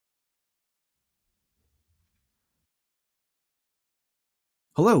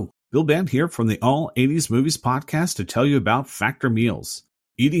 Hello, Bill Band here from the All 80s Movies podcast to tell you about Factor Meals.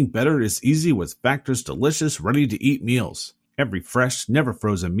 Eating better is easy with Factor's delicious, ready-to-eat meals. Every fresh, never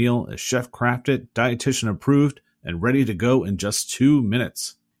frozen meal is chef-crafted, dietitian approved, and ready to go in just 2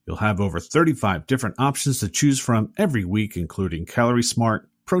 minutes. You'll have over 35 different options to choose from every week, including Calorie Smart,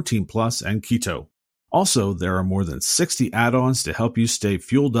 Protein Plus, and Keto. Also, there are more than 60 add-ons to help you stay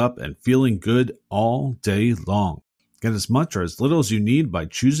fueled up and feeling good all day long. Get as much or as little as you need by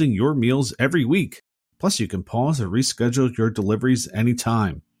choosing your meals every week. Plus, you can pause or reschedule your deliveries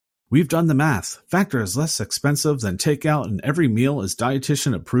anytime. We've done the math. Factor is less expensive than takeout, and every meal is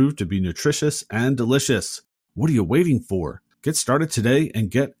dietitian approved to be nutritious and delicious. What are you waiting for? Get started today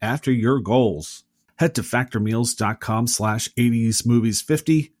and get after your goals. Head to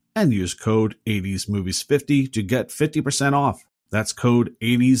factormeals.com/80smovies50 and use code 80smovies50 to get 50% off. That's code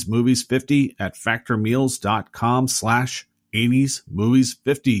 80smovies50 at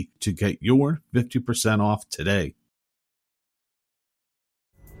factormeals.com/80smovies50 to get your 50% off today.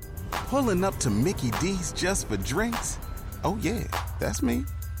 Pulling up to Mickey D's just for drinks? Oh yeah, that's me.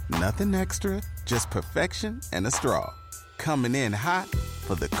 Nothing extra, just perfection and a straw. Coming in hot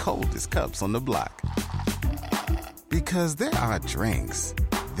for the coldest cups on the block. Because there are drinks.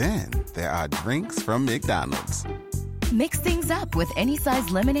 Then there are drinks from McDonald's. Mix things up with any size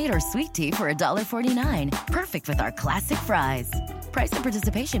lemonade or sweet tea for $1.49. Perfect with our classic fries. Price and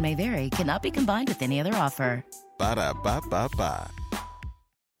participation may vary. Cannot be combined with any other offer. Ba-da-ba-ba-ba.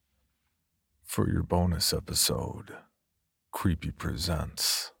 For your bonus episode, Creepy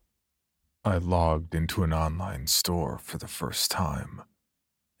Presents. I logged into an online store for the first time.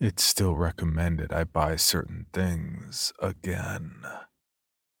 It's still recommended I buy certain things again.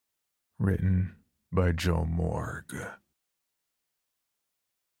 Written by Joe Morg.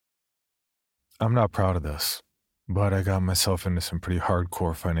 I'm not proud of this, but I got myself into some pretty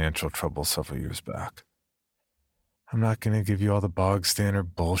hardcore financial trouble several years back. I'm not going to give you all the bog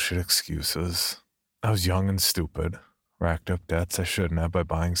standard bullshit excuses. I was young and stupid, racked up debts I shouldn't have by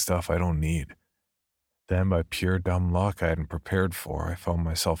buying stuff I don't need. Then, by pure dumb luck I hadn't prepared for, I found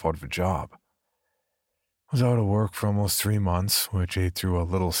myself out of a job. I was out of work for almost 3 months, which ate through a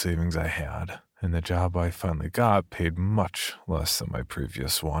little savings I had, and the job I finally got paid much less than my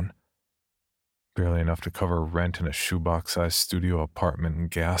previous one. Barely enough to cover rent in a shoebox-sized studio apartment and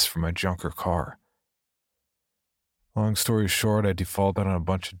gas for my junker car. Long story short, I defaulted on a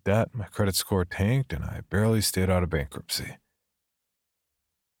bunch of debt, my credit score tanked, and I barely stayed out of bankruptcy.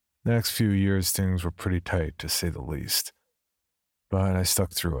 The next few years, things were pretty tight, to say the least. But I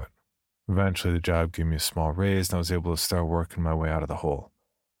stuck through it. Eventually, the job gave me a small raise, and I was able to start working my way out of the hole.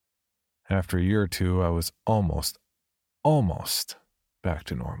 After a year or two, I was almost back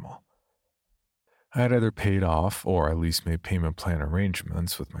to normal. I had either paid off or at least made payment plan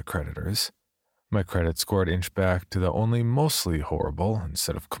arrangements with my creditors. My credit score had inched back to the only mostly horrible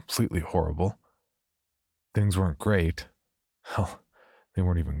instead of completely horrible. Things weren't great. Hell, they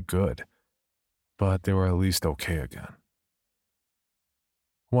weren't even good. But they were at least okay again.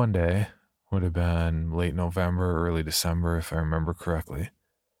 One day, would have been late November or early December if I remember correctly,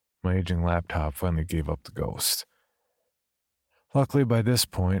 my aging laptop finally gave up the ghost. Luckily, by this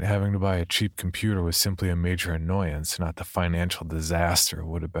point, having to buy a cheap computer was simply a major annoyance, not the financial disaster it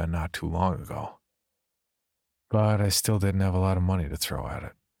would have been not too long ago. But I still didn't have a lot of money to throw at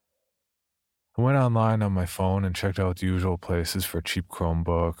it. I went online on my phone and checked out the usual places for a cheap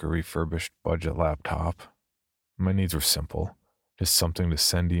Chromebook or refurbished budget laptop. My needs were simple, just something to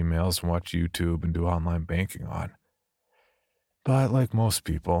send emails and watch YouTube and do online banking on. But like most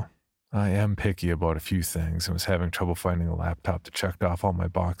people, I am picky about a few things and was having trouble finding a laptop that checked off all my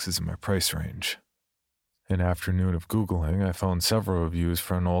boxes in my price range. An afternoon of Googling, I found several reviews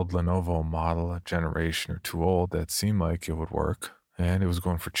for an old Lenovo model, a generation or two old, that seemed like it would work, and it was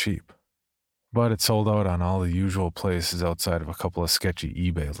going for cheap. But it sold out on all the usual places outside of a couple of sketchy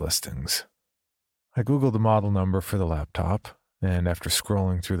eBay listings. I Googled the model number for the laptop, and after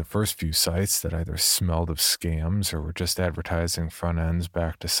scrolling through the first few sites that either smelled of scams or were just advertising front ends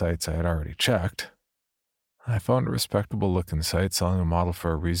back to sites I had already checked, I found a respectable looking site selling a model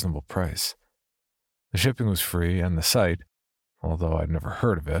for a reasonable price. The shipping was free, and the site, although I'd never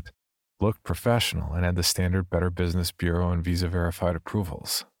heard of it, looked professional and had the standard Better Business Bureau and Visa verified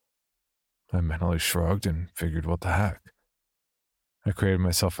approvals. I mentally shrugged and figured what the heck. I created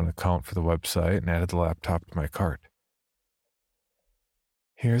myself an account for the website and added the laptop to my cart.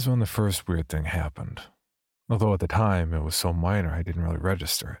 Here's when the first weird thing happened, although at the time it was so minor I didn't really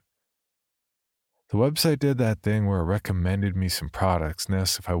register it. The website did that thing where it recommended me some products and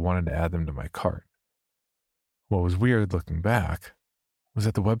asked if I wanted to add them to my cart. What was weird looking back was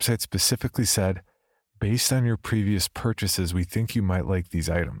that the website specifically said, "Based on your previous purchases, we think you might like these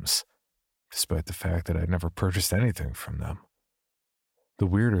items," despite the fact that I'd never purchased anything from them. The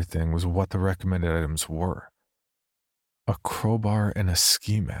weirder thing was what the recommended items were. A crowbar and a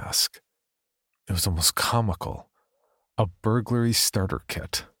ski mask. It was almost comical. A burglary starter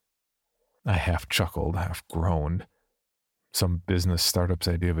kit. I half chuckled, half groaned. Some business startup's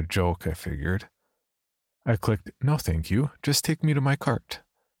idea of a joke, I figured. I clicked, "No thank you, just take me to my cart."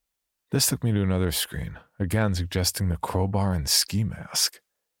 This took me to another screen, again suggesting the crowbar and ski mask.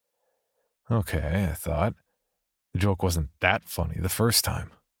 Okay, I thought. The joke wasn't that funny the first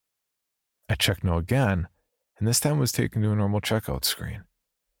time. I checked no again, and this time was taken to a normal checkout screen.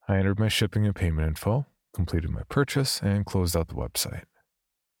 I entered my shipping and payment info, completed my purchase, and closed out the website.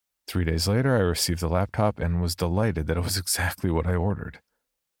 3 days later, I received the laptop and was delighted that it was exactly what I ordered.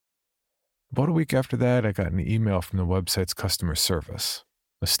 About a week after that, I got an email from the website's customer service,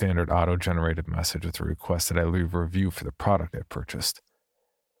 a standard auto-generated message with a request that I leave a review for the product I purchased.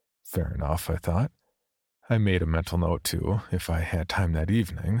 Fair enough, I thought. I made a mental note to, if I had time that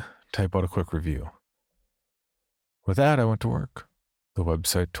evening, type out a quick review. With that, I went to work, the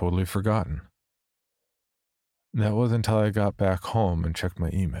website totally forgotten. That was until I got back home and checked my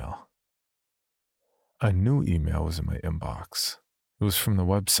email. A new email was in my inbox. It was from the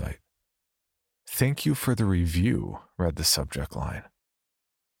website. "Thank you for the review," read the subject line.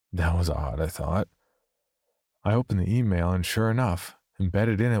 That was odd, I thought. I opened the email and sure enough,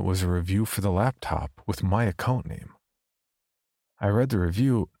 embedded in it was a review for the laptop with my account name. I read the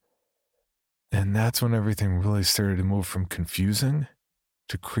review, and that's when everything really started to move from confusing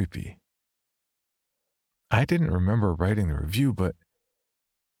to creepy. I didn't remember writing the review, but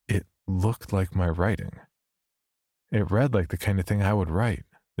it looked like my writing. It read like the kind of thing I would write,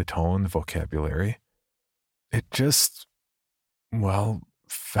 the tone, the vocabulary. It just,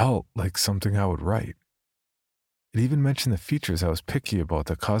 felt like something I would write. It even mentioned the features I was picky about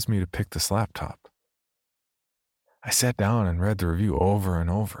that caused me to pick this laptop. I sat down and read the review over and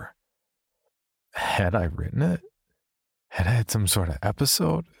over. Had I written it? Had I had some sort of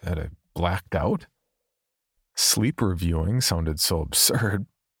episode? Had I blacked out? Sleep reviewing sounded so absurd,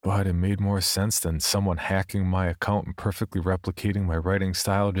 but it made more sense than someone hacking my account and perfectly replicating my writing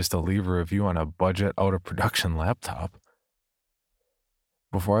style just to leave a review on a budget, out-of-production laptop.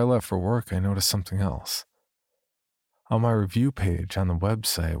 Before I left for work, I noticed something else. On my review page on the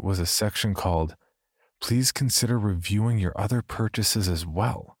website was a section called, "Please consider reviewing your other purchases as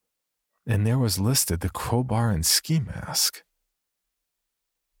well." And there was listed the crowbar and ski mask.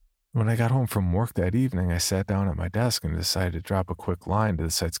 When I got home from work that evening, I sat down at my desk and decided to drop a quick line to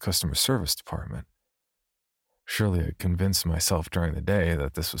the site's customer service department. Surely I'd convinced myself during the day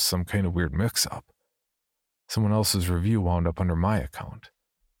that this was some kind of weird mix-up. Someone else's review wound up under my account.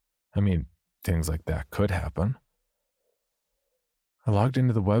 I mean, things like that could happen. I logged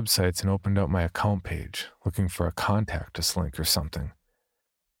into the websites and opened up my account page, looking for a contact us link or something.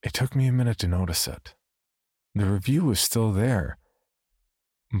 It took me a minute to notice it. The review was still there,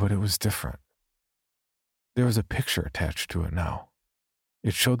 but it was different. There was a picture attached to it now.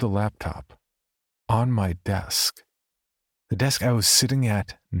 It showed the laptop on my desk. The desk I was sitting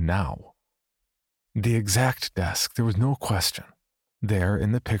at now. The exact desk, there was no question. There,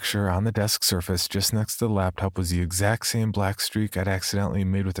 in the picture, on the desk surface, just next to the laptop, was the exact same black streak I'd accidentally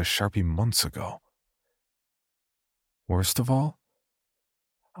made with a Sharpie months ago. Worst of all,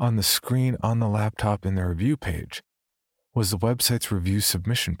 on the screen on the laptop in the review page was the website's review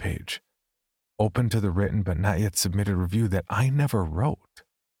submission page, open to the written but not yet submitted review that I never wrote.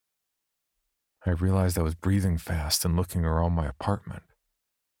 I realized I was breathing fast and looking around my apartment.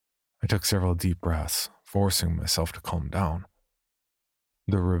 I took several deep breaths, forcing myself to calm down.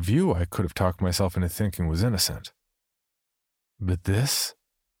 The review I could have talked myself into thinking was innocent. But this?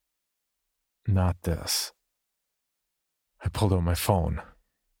 Not this. I pulled out my phone.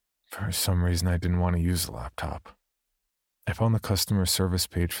 For some reason, I didn't want to use the laptop. I found the customer service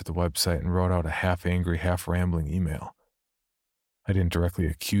page for the website and wrote out a half-angry, half-rambling email. I didn't directly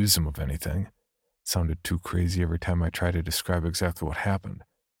accuse him of anything. It sounded too crazy every time I tried to describe exactly what happened.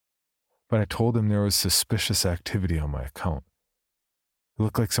 But I told him there was suspicious activity on my account. It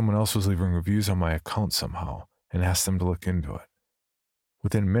looked like someone else was leaving reviews on my account somehow, and asked them to look into it.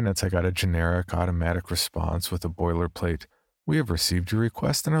 Within minutes, I got a generic, automatic response with a boilerplate, "We have received your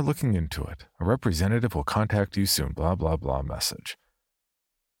request and are looking into it. A representative will contact you soon, blah, blah, blah" message.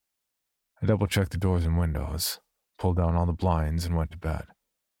 I double-checked the doors and windows, pulled down all the blinds, and went to bed.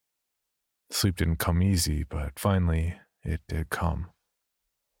 Sleep didn't come easy, but finally, it did come.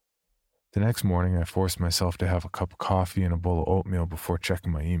 The next morning, I forced myself to have a cup of coffee and a bowl of oatmeal before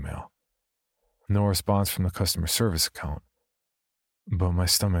checking my email. No response from the customer service account. But my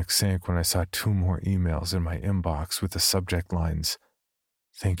stomach sank when I saw 2 more emails in my inbox with the subject lines,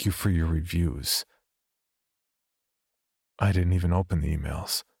 "Thank you for your reviews." I didn't even open the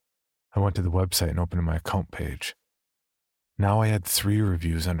emails. I went to the website and opened my account page. Now I had 3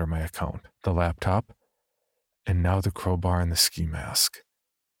 reviews under my account, the laptop, and now the crowbar and the ski mask.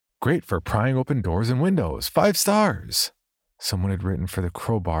 "Great for prying open doors and windows, 5 stars. Someone had written for the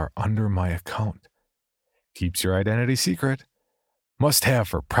crowbar under my account. "Keeps your identity secret. Must have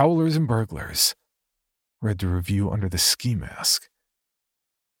for prowlers and burglars." Read the review under the ski mask.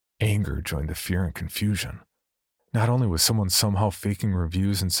 Anger joined the fear and confusion. Not only was someone somehow faking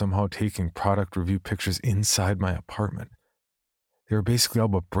reviews and somehow taking product review pictures inside my apartment, they were basically all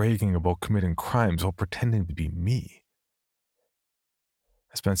but bragging about committing crimes while pretending to be me.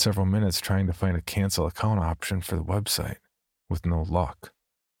 I spent several minutes trying to find a cancel account option for the website, with no luck.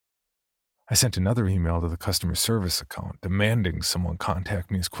 I sent another email to the customer service account, demanding someone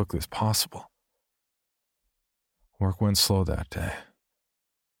contact me as quickly as possible. Work went slow that day.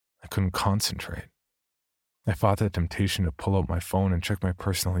 I couldn't concentrate. I fought the temptation to pull out my phone and check my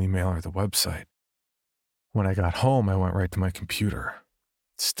personal email or the website. When I got home, I went right to my computer.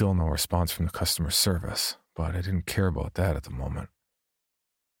 Still no response from the customer service, but I didn't care about that at the moment.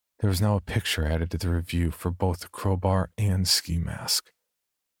 There was now a picture added to the review for both the crowbar and ski mask.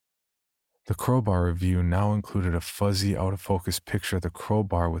 The crowbar review now included a fuzzy, out-of-focus picture of the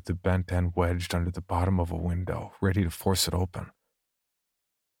crowbar with the bent end wedged under the bottom of a window, ready to force it open.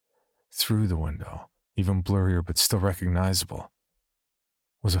 Through the window, even blurrier but still recognizable,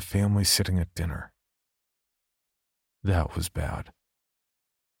 was a family sitting at dinner. That was bad.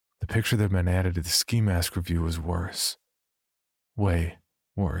 The picture that had been added to the ski mask review was worse. Way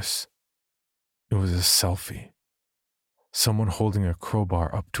worse. It was a selfie. Someone holding a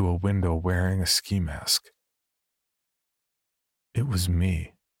crowbar up to a window wearing a ski mask. It was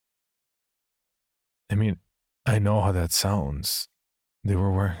me. I mean, I know how that sounds. They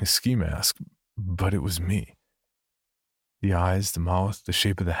were wearing a ski mask, but it was me. The eyes, the mouth, the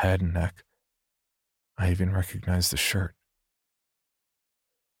shape of the head and neck. I even recognized the shirt.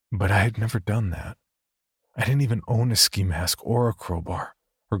 But I had never done that. I didn't even own a ski mask or a crowbar,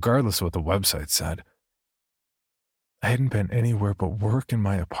 regardless of what the website said. I hadn't been anywhere but work in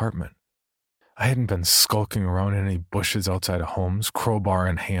my apartment. I hadn't been skulking around in any bushes outside of homes, crowbar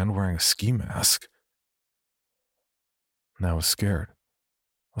in hand, wearing a ski mask. And I was scared.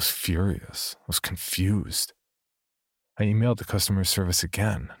 I was furious. I was confused. I emailed the customer service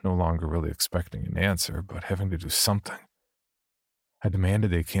again, no longer really expecting an answer, but having to do something. I demanded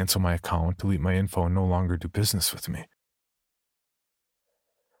they cancel my account, delete my info, and no longer do business with me.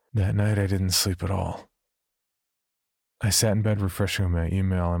 That night, I didn't sleep at all. I sat in bed refreshing my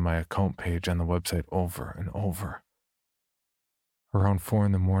email and my account page on the website over and over. Around 4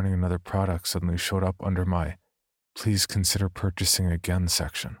 a.m, another product suddenly showed up under my "Please consider purchasing again"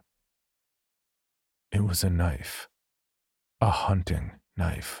 section. It was a knife. A hunting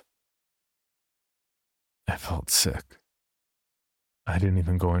knife. I felt sick. I didn't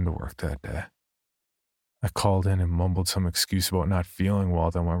even go into work that day. I called in and mumbled some excuse about not feeling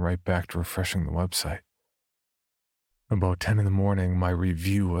well, then went right back to refreshing the website. About 10 a.m, my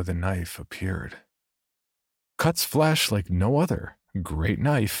review of the knife appeared. "Cuts flesh like no other. Great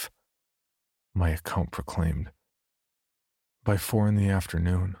knife," my account proclaimed. By 4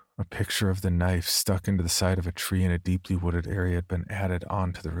 p.m, a picture of the knife stuck into the side of a tree in a deeply wooded area had been added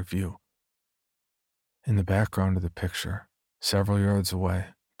onto the review. In the background of the picture, several yards away,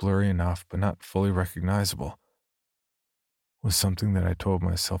 blurry enough but not fully recognizable, was something that I told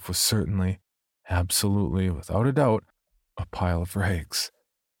myself was certainly, absolutely, without a doubt, a pile of rags.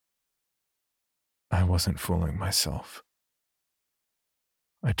 I wasn't fooling myself.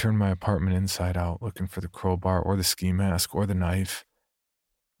 I turned my apartment inside out, looking for the crowbar or the ski mask or the knife.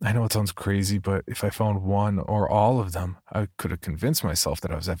 I know it sounds crazy, but if I found one or all of them, I could have convinced myself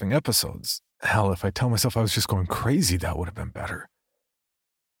that I was having episodes. Hell, if I tell myself I was just going crazy, that would have been better.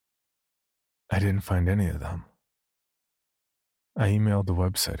 I didn't find any of them. I emailed the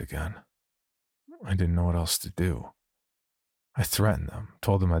website again. I didn't know what else to do. I threatened them,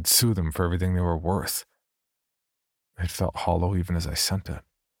 told them I'd sue them for everything they were worth. It felt hollow even as I sent it.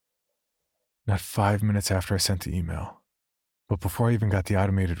 Not 5 minutes after I sent the email, but before I even got the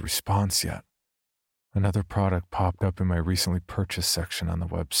automated response yet, another product popped up in my recently purchased section on the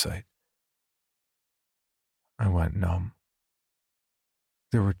website. I went numb.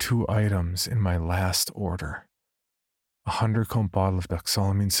 There were 2 items in my last order: a 100-count bottle of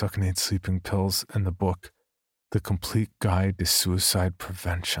doxylamine succinate sleeping pills and the book, The Complete Guide to Suicide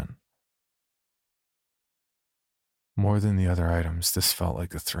Prevention. More than the other items, this felt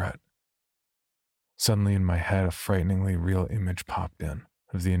like a threat. Suddenly in my head, a frighteningly real image popped in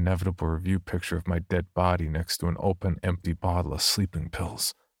of the inevitable review picture of my dead body next to an open, empty bottle of sleeping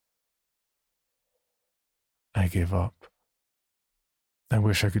pills. I gave up. I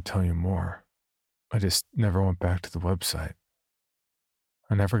wish I could tell you more. I just never went back to the website.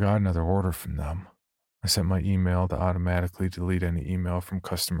 I never got another order from them. I sent my email to automatically delete any email from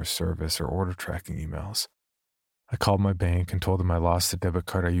customer service or order tracking emails. I called my bank and told them I lost the debit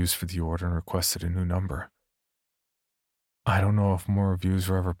card I used for the order and requested a new number. I don't know if more reviews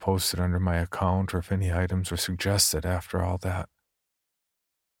were ever posted under my account or if any items were suggested after all that.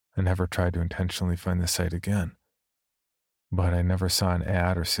 I never tried to intentionally find the site again, but I never saw an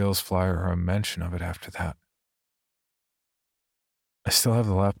ad or sales flyer or a mention of it after that. I still have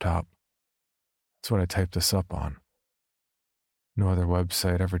the laptop. That's what I typed this up on. No other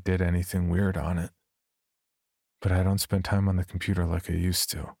website ever did anything weird on it. But I don't spend time on the computer like I used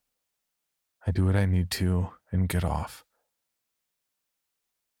to. I do what I need to and get off.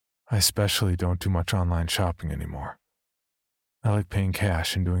 I especially don't do much online shopping anymore. I like paying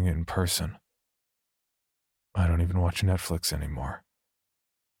cash and doing it in person. I don't even watch Netflix anymore.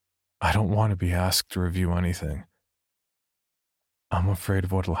 I don't want to be asked to review anything. I'm afraid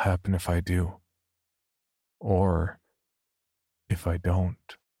of what will happen if I do. Or if I don't.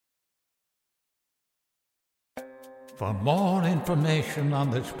 For more information on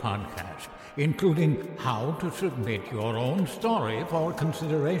this podcast, including how to submit your own story for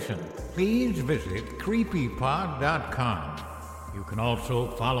consideration, please visit creepypod.com. You can also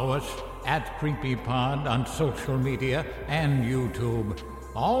follow us at CreepyPod on social media and YouTube.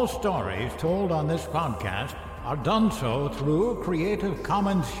 All stories told on this podcast are done so through Creative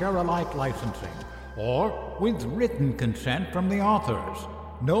Commons Share-alike licensing or with written consent from the authors.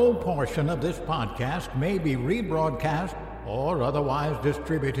 No portion of this podcast may be rebroadcast or otherwise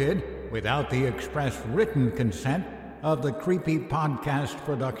distributed without the express written consent of the Creepy Podcast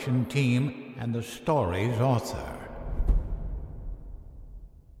production team and the story's author.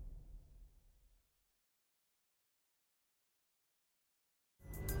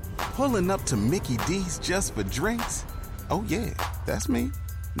 Pulling up to Mickey D's just for drinks? Oh yeah, that's me.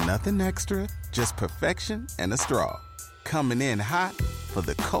 Nothing extra, just perfection and a straw. Coming in hot for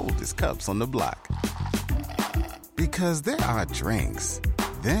the coldest cups on the block. Because there are drinks.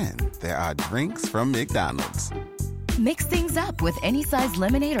 Then there are drinks from McDonald's. Mix things up with any size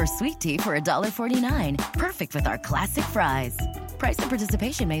lemonade or sweet tea for $1.49. Perfect with our classic fries. Price and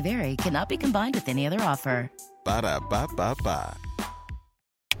participation may vary. Cannot be combined with any other offer. Ba-da-ba-ba-ba.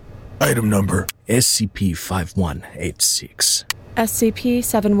 Item number SCP-5186.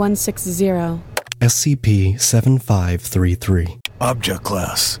 SCP-7160. SCP-7533. Object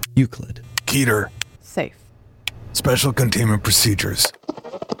class Euclid. Keter. Safe. Special containment procedures.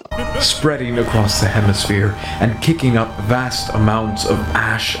 Spreading across the hemisphere and kicking up vast amounts of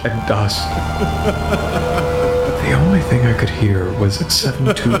ash and dust. The only thing I could hear was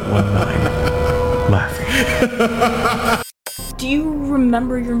 7219 laughing. Do you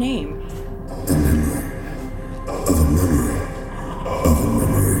remember your name?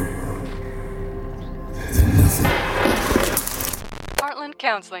 Heartland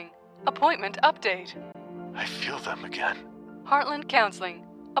Counseling. Appointment update. I feel them again. Heartland Counseling.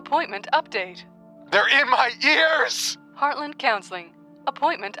 Appointment update. They're in my ears! Heartland Counseling.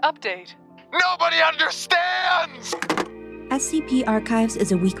 Appointment update. Nobody understands! SCP Archives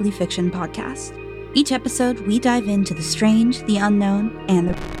is a weekly fiction podcast. Each episode, we dive into the strange, the unknown, and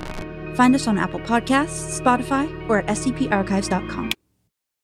the... Find us on Apple Podcasts, Spotify, or at scparchives.com.